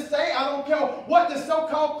televangelists say. I don't care what the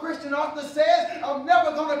so-called Christian author says. I'm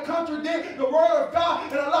never going to contradict the word of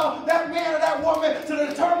God and allow that man or that woman to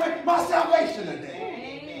determine my salvation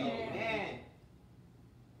today. Amen.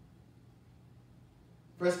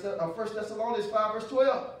 1 Thessalonians 5 verse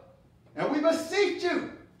 12. And we beseech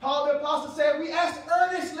you, Paul the apostle said, we ask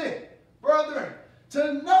earnestly, brethren,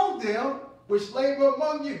 to know them which labor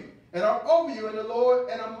among you and are over you in the Lord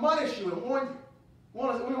and admonish you and warn you.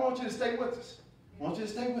 We want you to stay with us. We want you to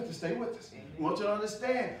stay with us. Stay with us. We want you to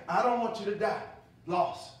understand, I don't want you to die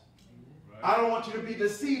lost. I don't want you to be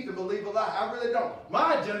deceived to believe a lie. I really don't.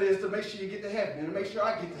 My agenda is to make sure you get to heaven and to make sure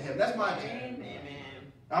I get to heaven. That's my agenda. Amen.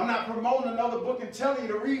 I'm not promoting another book and telling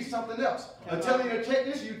you to read something else. I'm telling you to check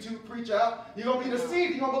this YouTube preacher out. You're going to be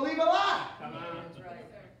deceived. You're going to believe a lie. Come on.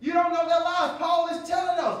 You don't know that lies. Paul is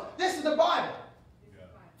telling us. This is the Bible. Yeah.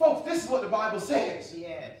 Folks, this is what the Bible says.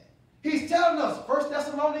 Yes. He's telling us, 1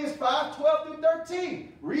 Thessalonians 5, 12 through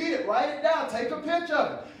 13. Read it, write it down, take a picture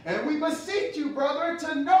of it. And we beseech you, brethren,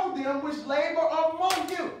 to know them which labor among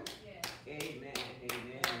you. Yes. Amen.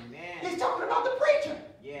 Amen. Amen. He's talking about the preacher.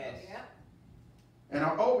 Yes. Yeah. And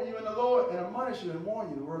are over you in the Lord and admonish you and warn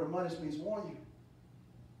you. The word admonish means warn you.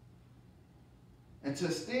 And to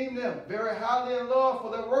esteem them very highly in love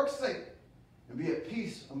for their work's sake. And be at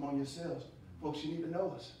peace among yourselves. Folks, you need to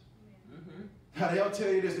know us. Now, they'll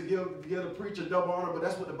tell you this to give the preacher double honor, but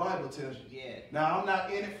that's what the Bible tells you. Yeah. Now, I'm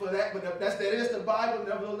not in it for that, but that is the Bible.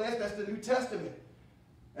 Nevertheless, that's the New Testament.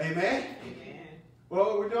 Amen? Amen.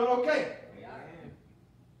 Well, we're doing okay. Amen.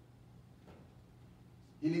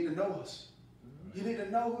 You need to know us. You need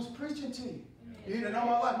to know who's preaching to you. You need to know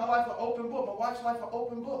my life. My life an open book. My wife's life an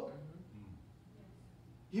open book.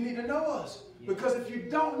 You need to know us. Because if you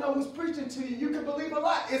don't know who's preaching to you, you can believe a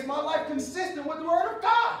lie. Is my life consistent with the word of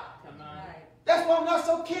God? Come on. That's why I'm not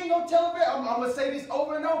so keen on television. I'm going to say this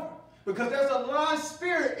over and over. Because there's a lying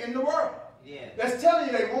spirit in the world. Yeah. That's telling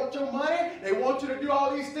you they want your money. They want you to do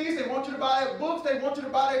all these things. They want you to buy their books. They want you to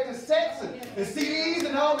buy their cassettes and CDs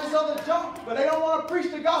and all this other junk. But they don't want to preach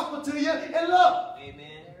the gospel to you in love. Amen.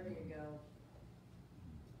 There you go.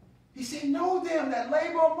 He said, know them that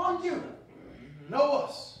labor among you. Know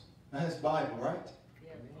us. That's Bible, right?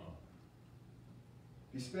 Yeah.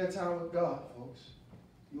 If you spend time with God, folks,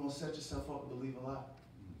 you're going to set yourself up to believe a lie.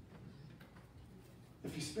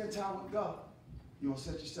 If you spend time with God, you're going to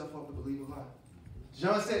set yourself up to believe a lie.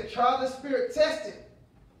 John said, try the spirit, test it.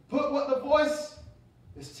 Put what the voice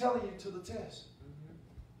is telling you to the test.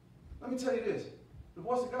 Let me tell you this. The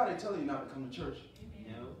voice of God ain't telling you not to come to church.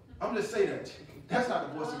 No. I'm just saying that. That's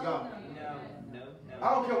not the voice of God. No.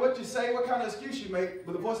 I don't care what you say, what kind of excuse you make,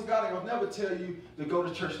 but the voice of God ain't going to never tell you to go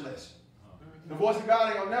to church less. The voice of God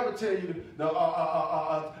ain't going to never tell you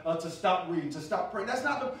to stop reading, to stop praying. That's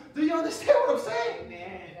not the... Do you understand what I'm saying?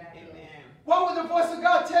 Amen. Amen. What would the voice of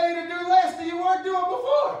God tell you to do less than you weren't doing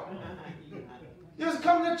before? You was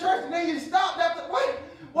coming to church and then you stopped after... Wait,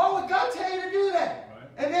 why would God tell you to do that?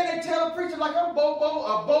 Right. And then they tell a preacher like I'm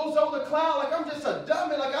bozo the clown, like I'm just a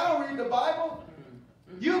dummy, like I don't read the Bible.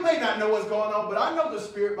 You may not know what's going on, but I know the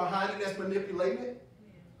spirit behind it that's manipulating it.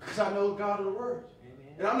 Because I know God of the Word.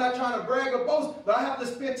 Amen. And I'm not trying to brag or boast, but I have to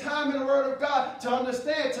spend time in the Word of God to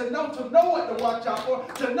understand, to know what to watch out for,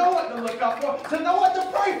 to know what to look out for, to know what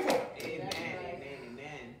to pray for. Amen.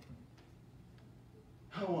 Amen.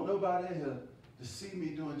 I don't want nobody in here to see me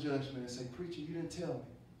doing judgment and say, preacher, you didn't tell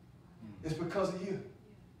me. It's because of you.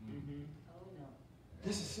 Mm-hmm. Oh, no.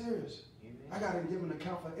 This is serious. I got to give an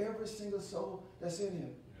account for every single soul that's in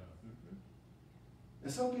him.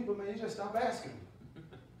 And some people, man, you just stop asking them.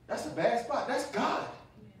 That's a bad spot. That's God.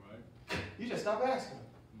 Right. You just stop asking them.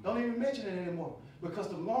 Don't even mention it anymore. Because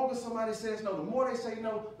the longer somebody says no, the more they say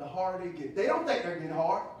no, the harder they get. They don't think they're getting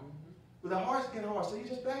hard. But the heart's getting hard. So you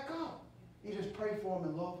just back up. You just pray for them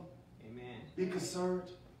and love them. Amen. Be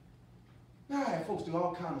concerned. Now, I had folks do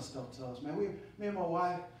all kinds of stuff to us, man. Me and my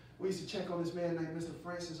wife, we used to check on this man named Mr.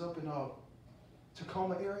 Francis up in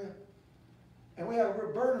Tacoma area. And we had a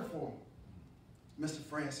real burden for him. Mr.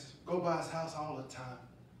 Francis, go by his house all the time.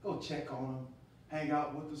 Go check on him. Hang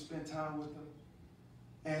out with him, spend time with him.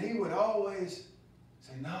 And he would always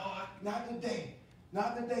say, no, not today.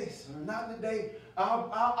 Not today, sir. Not today.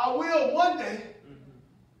 I will one day.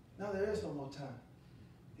 Now there is no more time.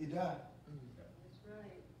 He died. That's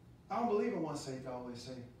right. I don't believe in once saved, always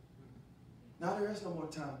saved. Now there is no more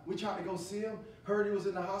time. We tried to go see him. Heard he was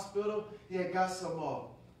in the hospital. He had got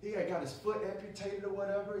he had got his foot amputated or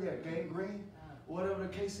whatever. He had gangrene, whatever the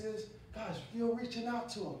case is. God is still reaching out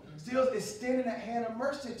to him. Still extending that hand of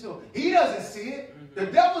mercy to him. He doesn't see it. The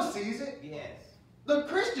devil sees it. Yes. The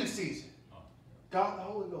Christian sees it. God the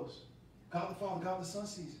Holy Ghost. God the Father, God the Son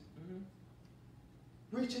sees it.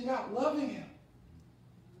 Reaching out, loving him.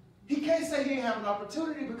 He can't say he didn't have an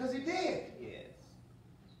opportunity because he did. Yes.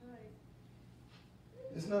 That's right.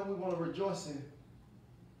 It's nothing we want to rejoice in.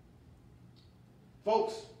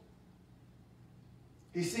 Folks,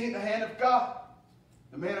 he's seen the hand of God,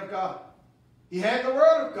 the man of God. He had the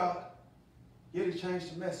word of God, yet he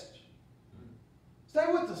changed the message. Stay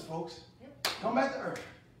with us, folks. Come back to earth.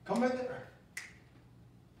 Come back to earth.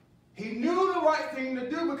 He knew the right thing to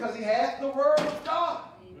do because he had the word of God.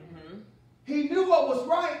 He knew what was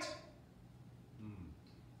right.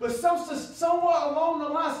 But somewhere along the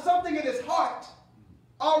line, something in his heart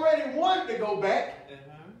already wanted to go back.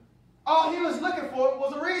 All he was looking for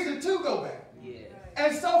was a reason to go back. Yes.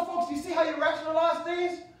 And so, folks, you see how you rationalize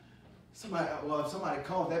things? If somebody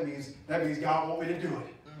comes, that means God want me to do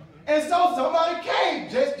it. And so somebody came,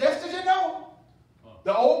 just as you know.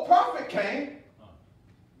 The old prophet came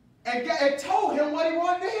and told him what he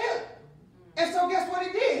wanted to hear. And so guess what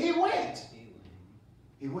he did? He went.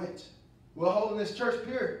 He went. We're holding this church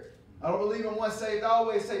period. I don't believe in once saved,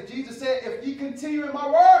 always saved. Jesus said, if you continue in my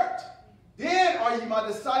word, then are you my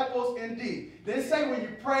disciples indeed. Didn't say when you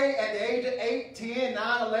pray at the age of 8, 10,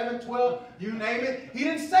 9, 11, 12, you name it. He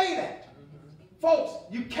didn't say that.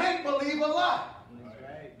 Folks, you can't believe a lie.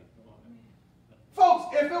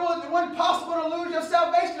 Folks, if it wasn't possible to lose your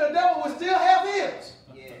salvation, the devil would still have his.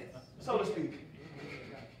 Yes. So to speak.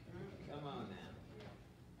 Come on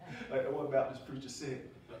now. Like the one Baptist preacher said,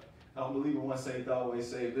 I don't believe in once saved, always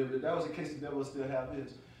saved. If that was the case, the devil would still have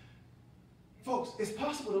his. Folks, it's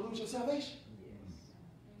possible to lose your salvation. Yes.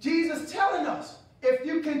 Jesus telling us, if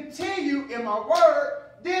you continue in my word,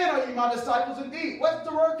 then are you my disciples indeed. What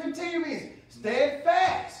the word continue means? Stand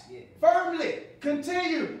fast, firmly,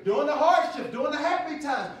 continue, during the hardship, during the happy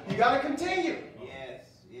times. You got to continue. Yes,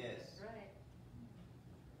 yes. Right.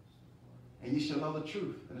 And you shall know the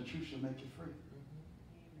truth, and the truth shall make you free.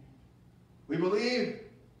 We believe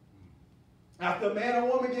after a man or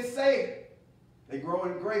woman gets saved, they grow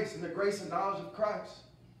in grace, and the grace and knowledge of Christ.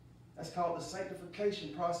 That's called the sanctification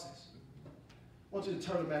process. I want you to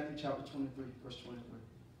turn to Matthew chapter 23, verse 23.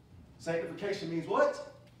 Sanctification means what?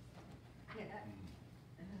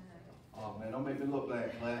 Oh, man, don't make me look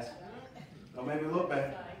bad, class. Don't make me look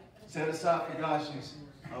bad. Set aside for God's use.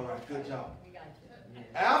 All right, good job.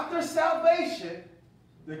 After salvation,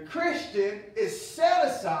 the Christian is set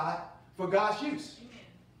aside for God's use.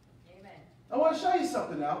 Amen. I want to show you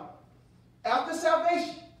something now. After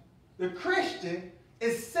salvation, the Christian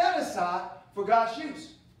is set aside for God's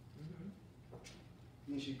use.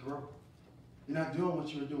 It means you grow. You're not doing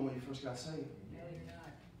what you were doing when you first got saved. No, you're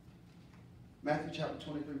not. Matthew chapter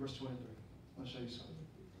 23, verse 23. I want to show you something.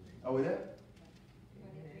 Are we there?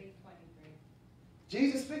 23.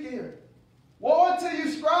 Jesus speaking here. Woe unto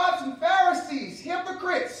you, scribes and Pharisees,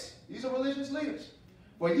 hypocrites. These are religious leaders.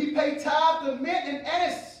 For ye pay tithe of mint and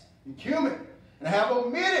anise and cumin, and have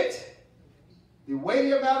omitted the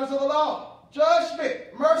weightier matters of the law,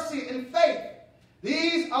 judgment, mercy, and faith.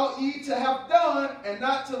 These ought ye to have done, and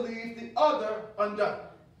not to leave the other undone.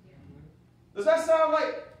 Does that sound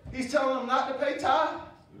like he's telling them not to pay tithe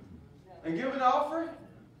and give an offering?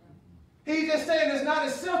 He's just saying it's not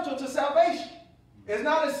essential to salvation. It's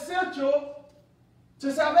not essential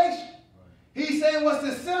to salvation. He's saying what's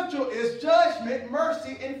essential is judgment,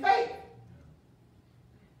 mercy, and faith.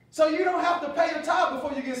 So you don't have to pay your tithe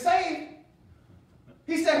before you get saved.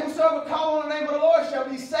 He said, whosoever call on the name of the Lord shall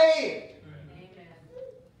be saved. Amen.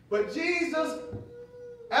 But Jesus,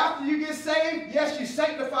 after you get saved, yes, you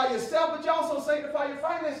sanctify yourself, but you also sanctify your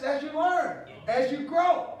finances as you learn, as you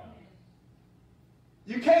grow.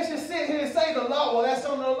 You can't just sit here and say the law. Well, that's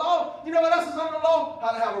under the law. You know what else is under the law? How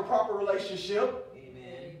to have a proper relationship.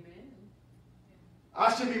 Amen.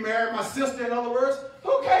 I should be married my sister, in other words.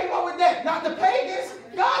 Who came up with that? Not the pagans.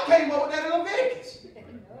 God came up with that in Leviticus.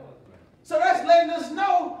 So that's letting us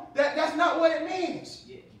know that that's not what it means.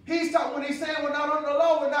 He's talking when he's saying we're not under the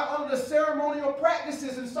law, we're not under the ceremonial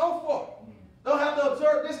practices and so forth. Don't have to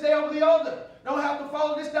observe this day over the other. Don't have to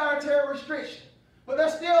follow this dietary restriction. But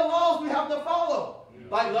there's still laws we have to follow.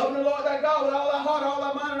 Like loving the Lord thy God with all thy heart, all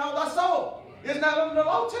thy mind, and all thy soul. Isn't that under the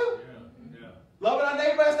law too? Yeah. Loving our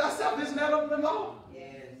neighbor as thyself, isn't that under the law?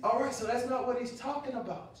 Yes. All right, so that's not what he's talking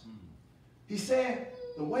about. He's saying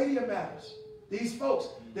the weightier matters. These folks,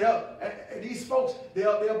 they'll have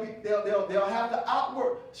the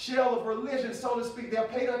outward shell of religion, so to speak. They'll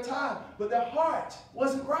pay their tithe, but their heart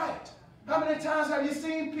wasn't right. How many times have you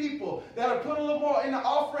seen people that are put a little more in the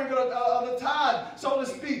offering of the tithe, so to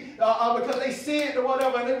speak, because they sinned or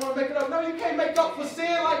whatever, and they want to make it up? No, you can't make up for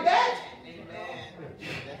sin like that. Amen.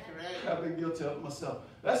 That's right. I've been guilty of it myself.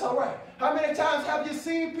 That's all right. How many times have you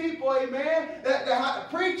seen people, amen, that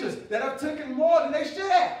preachers that have taken more than they should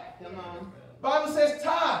have? Come on. Bible says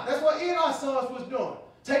tithe. That's what Enoch's sons was doing.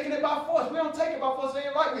 Taking it by force. We don't take it by force. It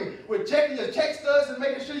ain't right. We're checking your check stubs and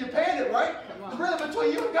making sure you're paying it right. It's really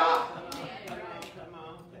between you and God. Come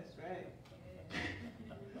on. That's right.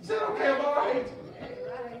 Is that okay? I'm all right.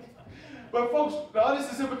 But folks, the honest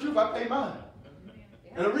and simple truth, I pay mine.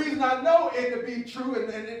 And the reason I know it to be true and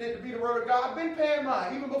it to be the word of God, I've been paying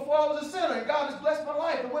mine. Even before I was a sinner, and God has blessed my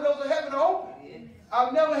life. The windows of heaven are open.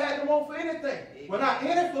 I've never had to want for anything. We're not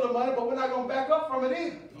in it for the money, but we're not going to back up from it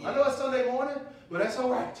either. I know it's Sunday morning, but that's all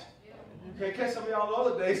right. Can't catch some of y'all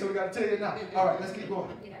the other day, so we got to tell you now. All right, let's keep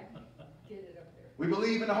going. Yeah. Get it up there. We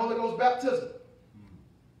believe in the Holy Ghost baptism.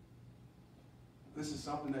 This is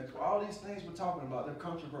something that all these things we're talking about, they're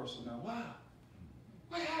controversial now. Wow.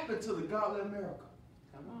 What happened to the godly America?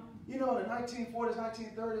 Come on. You know, in the 1940s,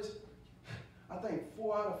 1930s, I think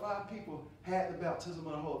 4 out of 5 people had the baptism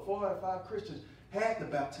of the Holy Ghost. 4 out of 5 Christians had the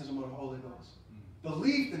baptism of the Holy Ghost.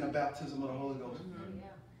 Believed in the baptism of the Holy Ghost. Yeah.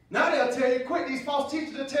 Now they'll tell you quit. These false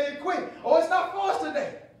teachers will tell you quit. Oh, it's not for us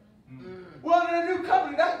today. We're under the new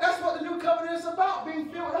covenant. That's what the new covenant is about, being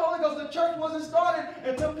filled with the Holy Ghost. The church wasn't started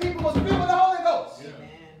until people was filled with the Holy Ghost. Amen.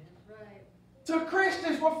 Right. Till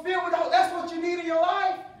Christians were filled with the Holy Ghost. That's what you need in your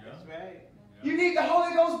life. That's right. You need the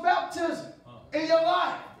Holy Ghost baptism in your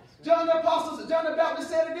life. John the Baptist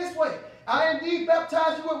said it this way. I indeed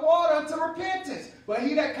baptize you with water unto repentance. But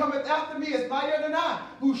he that cometh after me is mightier than I,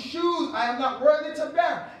 whose shoes I am not worthy to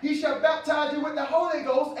bear. He shall baptize you with the Holy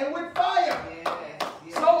Ghost and with fire. Yes.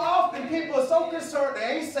 So often people are so concerned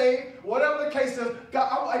they ain't saved, whatever the case is.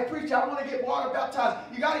 God, I preach, I want to get water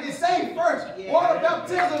baptized. You got to get saved first. Yeah. Water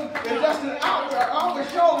baptism is just an outward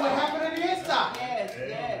show what happened in the inside. Yes.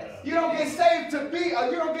 Yes. You don't get saved to be,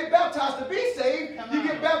 you don't get baptized to be saved. You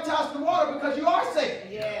get baptized in water because you are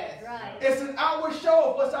saved. Yes. Right. It's an outward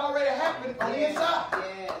show of what's already happened on the inside.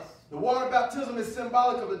 Yes. The water baptism is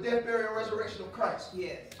symbolic of the death, burial, and resurrection of Christ.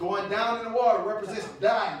 Yes. Going down in the water represents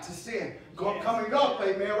dying to sin. Coming up,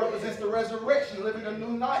 amen, represents the resurrection, living a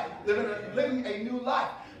new life, living a new life.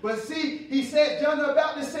 But see, he said, John the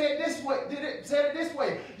Baptist said it this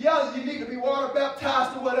way. Yeah, you need to be water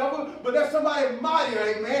baptized or whatever, but there's somebody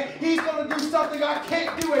mightier, amen. He's going to do something I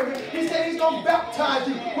can't do, amen. He said he's going to baptize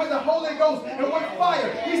you with the Holy Ghost and with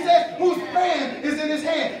fire. He said, whose fan is in his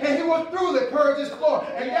hand, and he will thoroughly purge his floor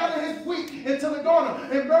and gather his wheat into the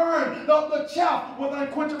garner and burn up the chaff with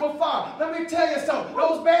unquenchable fire. Let me tell you something.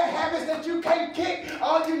 Those bad habits that you can't kick,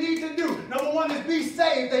 all you need to do, number 1 is be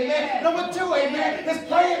saved, amen. Number 2, amen, is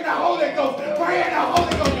pray in the Holy Ghost. Pray in the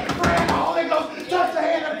Holy Ghost. Pray in the Holy Ghost. Touch the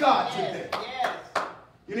hand of God today. Yes.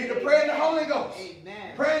 You need to pray in the Holy Ghost.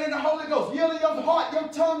 Amen. Praying in the Holy Ghost. Yielding your heart, your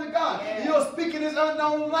tongue to God. Yes. You'll speak in this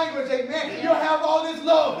unknown language, amen. You'll have all this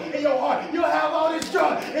love in your heart. You'll have all this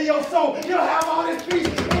joy in your soul. You'll have all this peace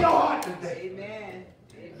in your heart today. Amen.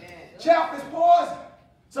 Amen. Chaff is poison.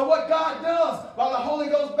 So what God does by the Holy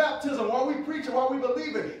Ghost baptism, while we preach it, while we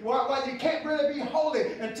believe it, why you can't really be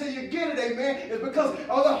holy until you get it, amen, is because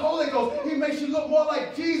of the Holy Ghost. He makes you look more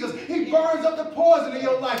like Jesus. He burns up the poison in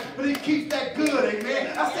your life, but he keeps that good,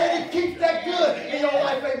 amen. I said he keeps that good in your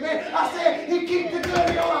life, amen. I said he keeps the good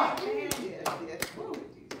in your life. Yes. Yes. Woo,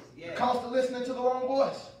 Jesus. Yes. Cost of listening to the wrong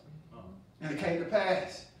voice. And it came to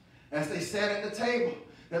pass, as they sat at the table,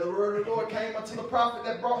 that the word of the Lord came unto the prophet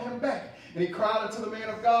that brought him back. And he cried unto the man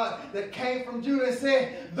of God that came from Judah and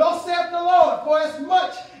said, Thus saith the Lord, for as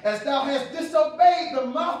much as thou hast disobeyed the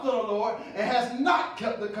mouth of the Lord, and hast not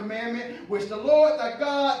kept the commandment which the Lord thy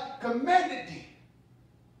God commanded thee.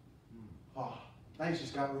 Oh, things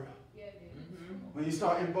just got real. When you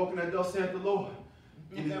start invoking that thus saith the Lord,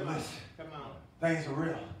 you need to listen. Come on. Things are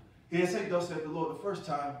real. He didn't say thus saith the Lord the first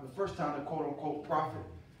time the quote-unquote prophet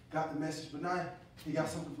got the message, but now he got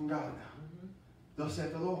something from God now. Thus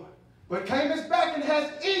saith the Lord. But came his back and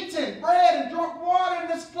has eaten bread and drunk water in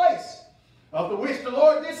this place, of the which the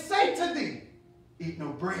Lord did say to thee, Eat no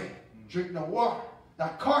bread, drink no water, thy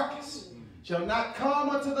carcass shall not come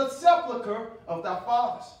unto the sepulchre of thy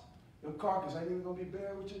fathers. Your carcass ain't even going to be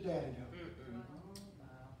buried with your daddy now.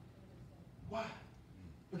 Why?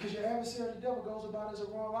 Because your adversary, the devil, goes about as a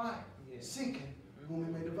roaring lion, seeking whom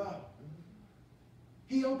he may devour.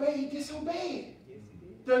 He disobeyed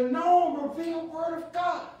the known, revealed word of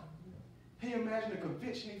God. Can you imagine the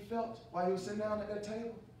conviction he felt while he was sitting down at that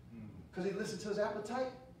table? Because he listened to his appetite.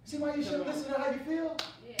 See why you shouldn't listen to how you feel?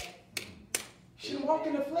 Yeah. You shouldn't walk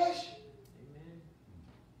in the flesh.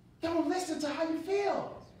 Don't listen to how you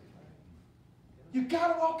feel. You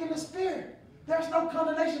got to walk in the Spirit. There's no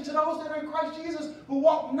condemnation to those that are in Christ Jesus who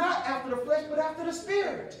walk not after the flesh, but after the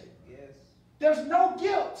Spirit. Yes. There's no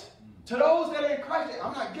guilt to those that are in Christ.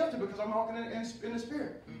 I'm not guilty because I'm walking in the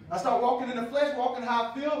Spirit. I start walking in the flesh, walking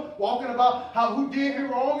how I feel, walking about who did me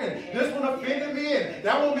wrong, and this one offended me, and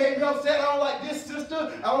that one made me upset. I don't like this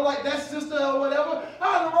sister. I don't like that sister or whatever.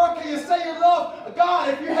 How in the world can you say you love God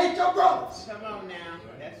if you hate your brothers? Come on now.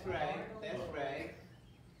 That's right. That's right.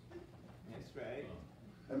 That's right.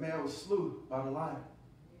 That man was slew by the lion.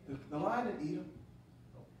 The lion didn't eat him,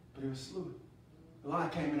 but he was slew. The lion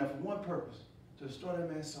came in there for one purpose, to destroy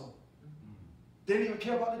that man's soul. Didn't even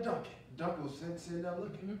care about the donkey. The donkey was sitting there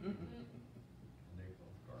looking.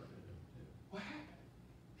 What happened?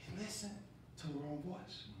 He listened to the wrong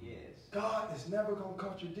voice. Yes. God is never going to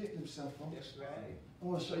contradict himself, folks. That's right. I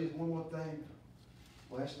want to show you one more thing.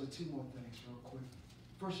 Well, actually, two more things real quick.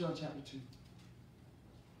 1 John chapter 2.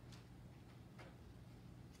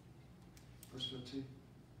 Verse 2.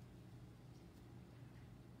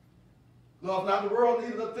 Love not the world,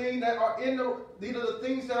 neither the things that are in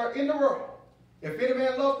the world. If any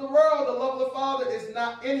man love the world, the love of the Father is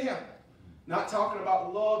not in him. Not talking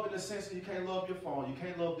about love in the sense that you can't love your phone, you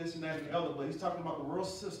can't love this and that and the other, but he's talking about the world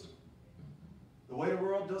system. The way the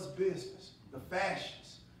world does business, the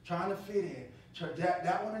fashions, trying to fit in.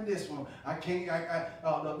 That one and this one.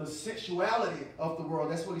 The sexuality of the world.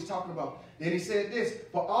 That's what he's talking about. Then he said this,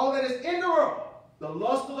 for all that is in the world, the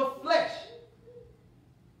lust of the flesh,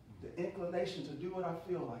 the inclination to do what I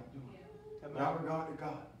feel like doing, without regard to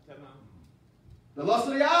God. Come on. The lust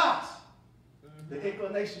of the eyes, the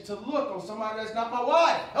inclination to look on somebody that's not my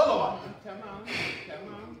wife. Hello. Come on.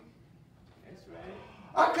 Come on. That's right.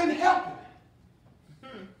 I couldn't help it.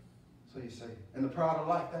 So you say, and the pride of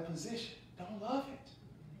life, that position, don't love it.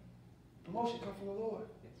 Promotion comes from the Lord.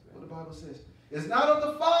 That's what the Bible says. It's not of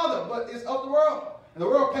the Father, but it's of the world. And the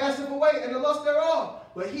world passeth away, and the lust thereof.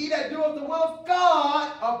 But he that doeth the will of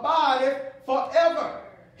God abideth forever.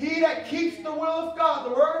 He that keeps the will of God,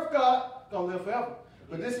 the word of God, gonna live forever.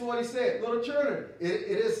 But this is what he said, little children, it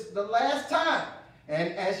is the last time.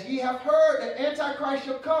 And as ye have heard that Antichrist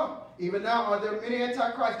shall come, even now are there many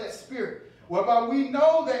Antichrists, that spirit, whereby we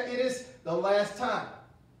know that it is the last time.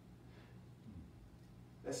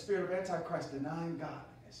 That spirit of Antichrist denying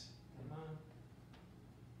godliness.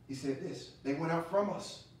 He said this, they went out from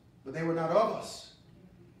us, but they were not of us.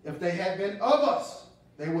 If they had been of us,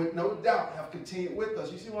 they would no doubt have continued with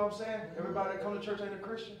us. You see what I'm saying? Everybody that comes to church ain't a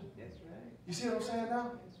Christian. That's right. You see what I'm saying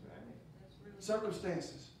now? That's right.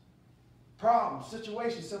 Circumstances, problems,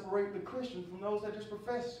 situations separate the Christians from those that just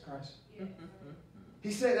profess Christ.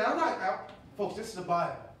 He said, now folks, this is the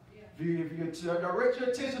Bible. If you direct your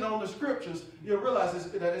attention on the scriptures, you'll realize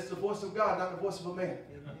that it's the voice of God, not the voice of a man.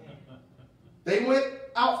 They went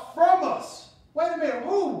out from us. Wait a minute,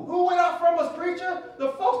 who went out from us, preacher?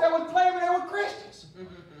 The folks that were claiming they were Christians.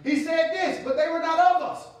 He said this, but they were not of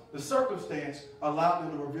us. The circumstance allowed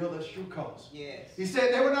them to reveal their true colors. Yes. He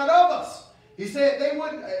said they were not of us. He said they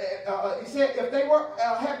wouldn't. He said if they were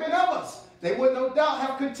had been of us, they would no doubt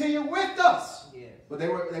have continued with us. Yes. But they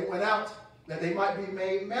went out that they might be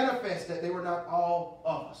made manifest that they were not all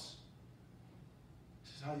of us.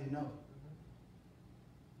 This is how you know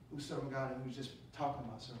who's serving God and who's just talking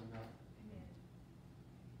about serving God.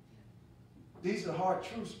 These are hard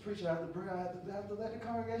truths, preacher. I have to let the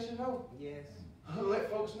congregation know. Yes.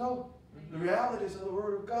 Let folks know the realities of the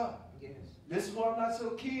Word of God. Yes. This is why I'm not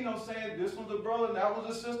so keen on saying this one's a brother and that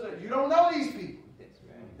one's a sister. You don't know these people. That's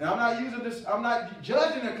right. And I'm not using this, I'm not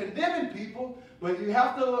judging or condemning people, but you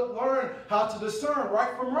have to learn how to discern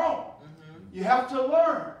right from wrong. You have to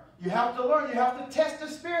learn. You have to learn. You have to test the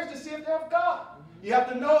spirits to see if they're of God. You have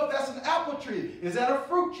to know if that's an apple tree. Is that a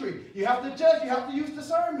fruit tree? You have to judge. You have to use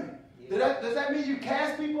discernment. Does that mean you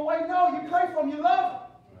cast people away? No, you pray for them. You love them.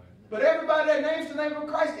 But everybody that names the name of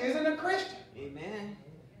Christ isn't a Christian. Amen.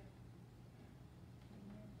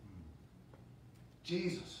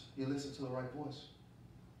 Jesus, he listened to the right voice.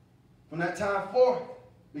 From that time forth,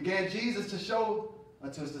 began Jesus to show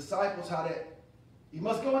unto his disciples how that he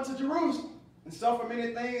must go into Jerusalem and suffer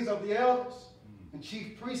many things of the elders and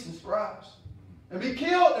chief priests and scribes, and be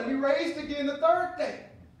killed and be raised again the third day.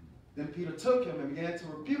 Then Peter took him and began to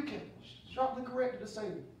rebuke him, sharply corrected the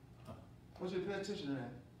Satan. I want you to pay attention to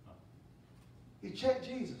that. He checked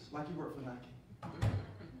Jesus like he worked for Nike.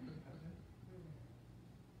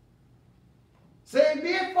 Saying, be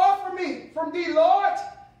it far from me, from thee, Lord,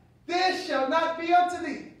 this shall not be unto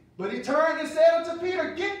thee. But he turned and said unto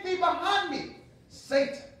Peter, get thee behind me,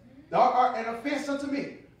 Satan. Thou art an offense unto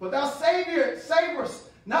me. For thou savorest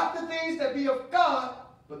not the things that be of God,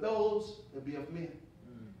 but those that be of men.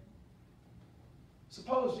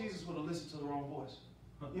 Suppose Jesus would have listened to the wrong voice.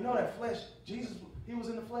 You know that flesh, Jesus, he was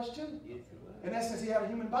in the flesh too. In essence, he had a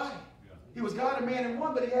human body. He was God and man in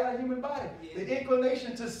one, but he had a human body. The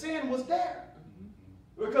inclination to sin was there.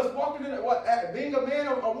 Because walking in being a man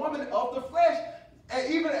or a woman of the flesh,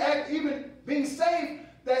 and even being saved,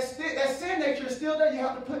 that sin nature is still there. You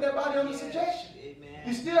have to put that body under subjection.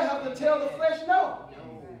 You still have to tell the flesh no.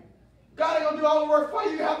 God ain't going to do all the work for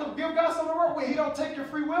you. You have to give God some of the work. When he don't take your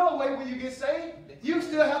free will away when you get saved, you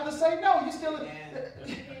still have to say no. You still. Does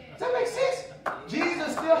that make sense?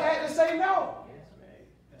 Jesus still had to say no.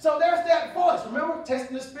 So there's that voice. Remember,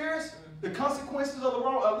 testing the spirits, the consequences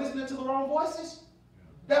of listening to the wrong voices.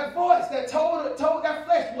 That voice that told that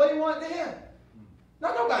flesh what he wanted to hear.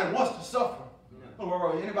 Now, nobody wants to suffer.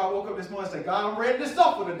 Oh, anybody woke up this morning and said, God, I'm ready to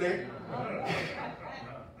suffer today.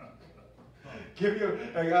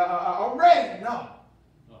 I'm ready. No.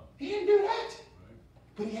 He didn't do that.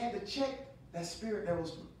 But he had to check that spirit that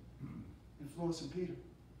was influencing Peter.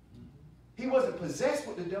 He wasn't possessed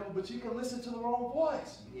with the devil, but you can listen to the wrong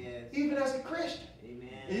voice. Yes. Even as a Christian. Amen.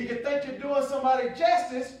 And you can think you're doing somebody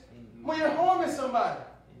justice when you're harming somebody.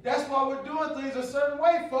 That's why we're doing things a certain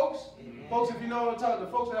way, folks. Amen. Folks, if you know what I'm talking,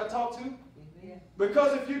 the folks that I talk to. Amen.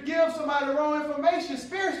 Because if you give somebody the wrong information,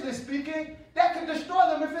 spiritually speaking, that can destroy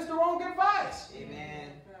them if it's the wrong advice. Amen.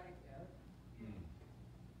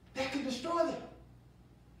 That can destroy them.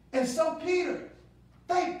 And so Peter,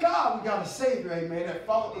 thank God we got a Savior, amen, that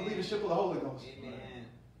followed the leadership of the Holy Ghost. Amen.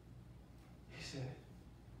 He said,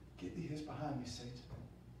 get thee hence behind me, Satan.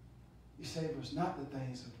 You savors not the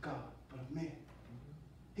things of God, but of men.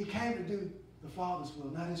 He came to do the Father's will,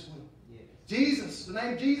 not his will. Yes. Jesus, the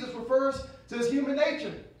name Jesus refers to his human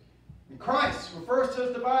nature. And Christ refers to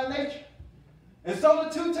his divine nature. And so the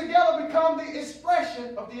two together become the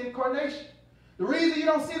expression of the incarnation. The reason you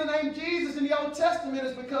don't see the name Jesus in the Old Testament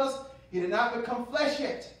is because he did not become flesh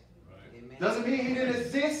yet. Right. Doesn't mean he didn't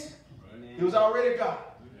exist. Right. He was already God.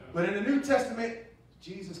 Yeah. But in the New Testament,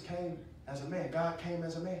 Jesus came as a man. God came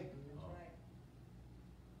as a man.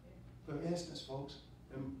 For instance, folks,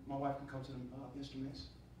 and my wife can come to the instruments.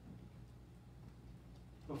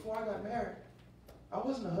 Before I got married, I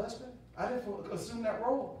wasn't a husband. I didn't assume that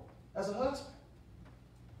role as a husband.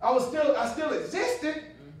 I still existed.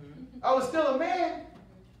 Mm-hmm. I was still a man.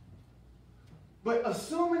 But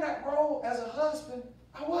assuming that role as a husband,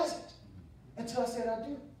 I wasn't. Until I said I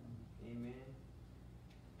do. Amen.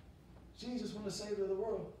 Jesus was the Savior of the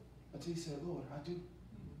world. Until he said, Lord, I do.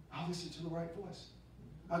 I'll listen to the right voice.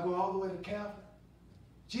 I go all the way to Calvary.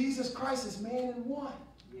 Jesus Christ is man in one.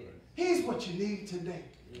 Yes. He's what you need today.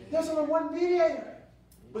 Yes. There's only one mediator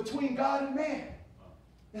between God and man.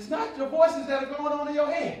 It's not the voices that are going on in your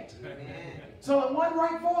head. Amen. It's only one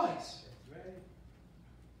right voice. Right.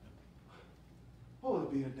 What will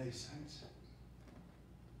it be today, saints?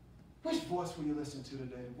 Which voice will you listen to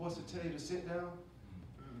today? The voice that tell you to sit down?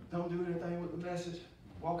 Don't do anything with the message?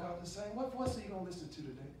 Walk out the same? What voice are you going to listen to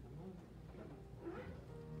today?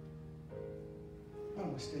 Why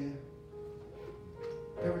don't we stand?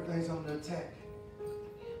 Everything's under attack.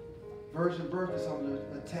 Virgin birth is under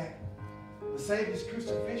attack. The Savior's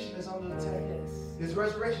crucifixion is under attack. His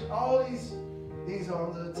resurrection, all these are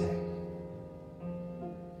under attack.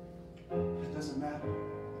 But it doesn't matter.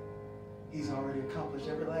 He's already accomplished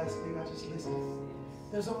every last thing I just listed.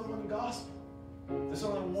 There's only one gospel. There's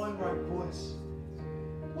only one right voice.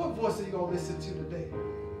 What voice are you going to listen to today?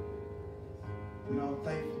 You know, I'm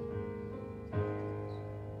thankful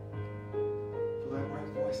for that right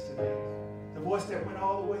voice. voice today. The voice that went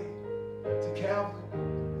all the way to Calvary.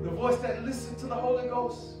 The voice that listened to the Holy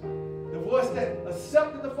Ghost. The voice that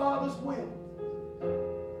accepted the Father's will.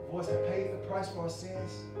 The voice that paid the price for our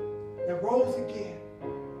sins. That rose again.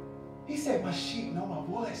 He said, my sheep know my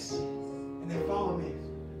voice. And they follow me.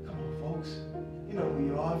 Come on, folks. You know who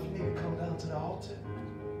you are. If you need to come down to the altar,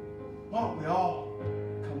 why don't we all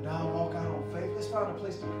come down, walk out on faith? Let's find a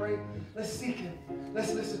place to pray. Let's seek Him.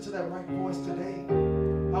 Let's listen to that right voice today.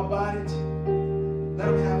 Our body, let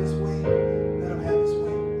Him have His way.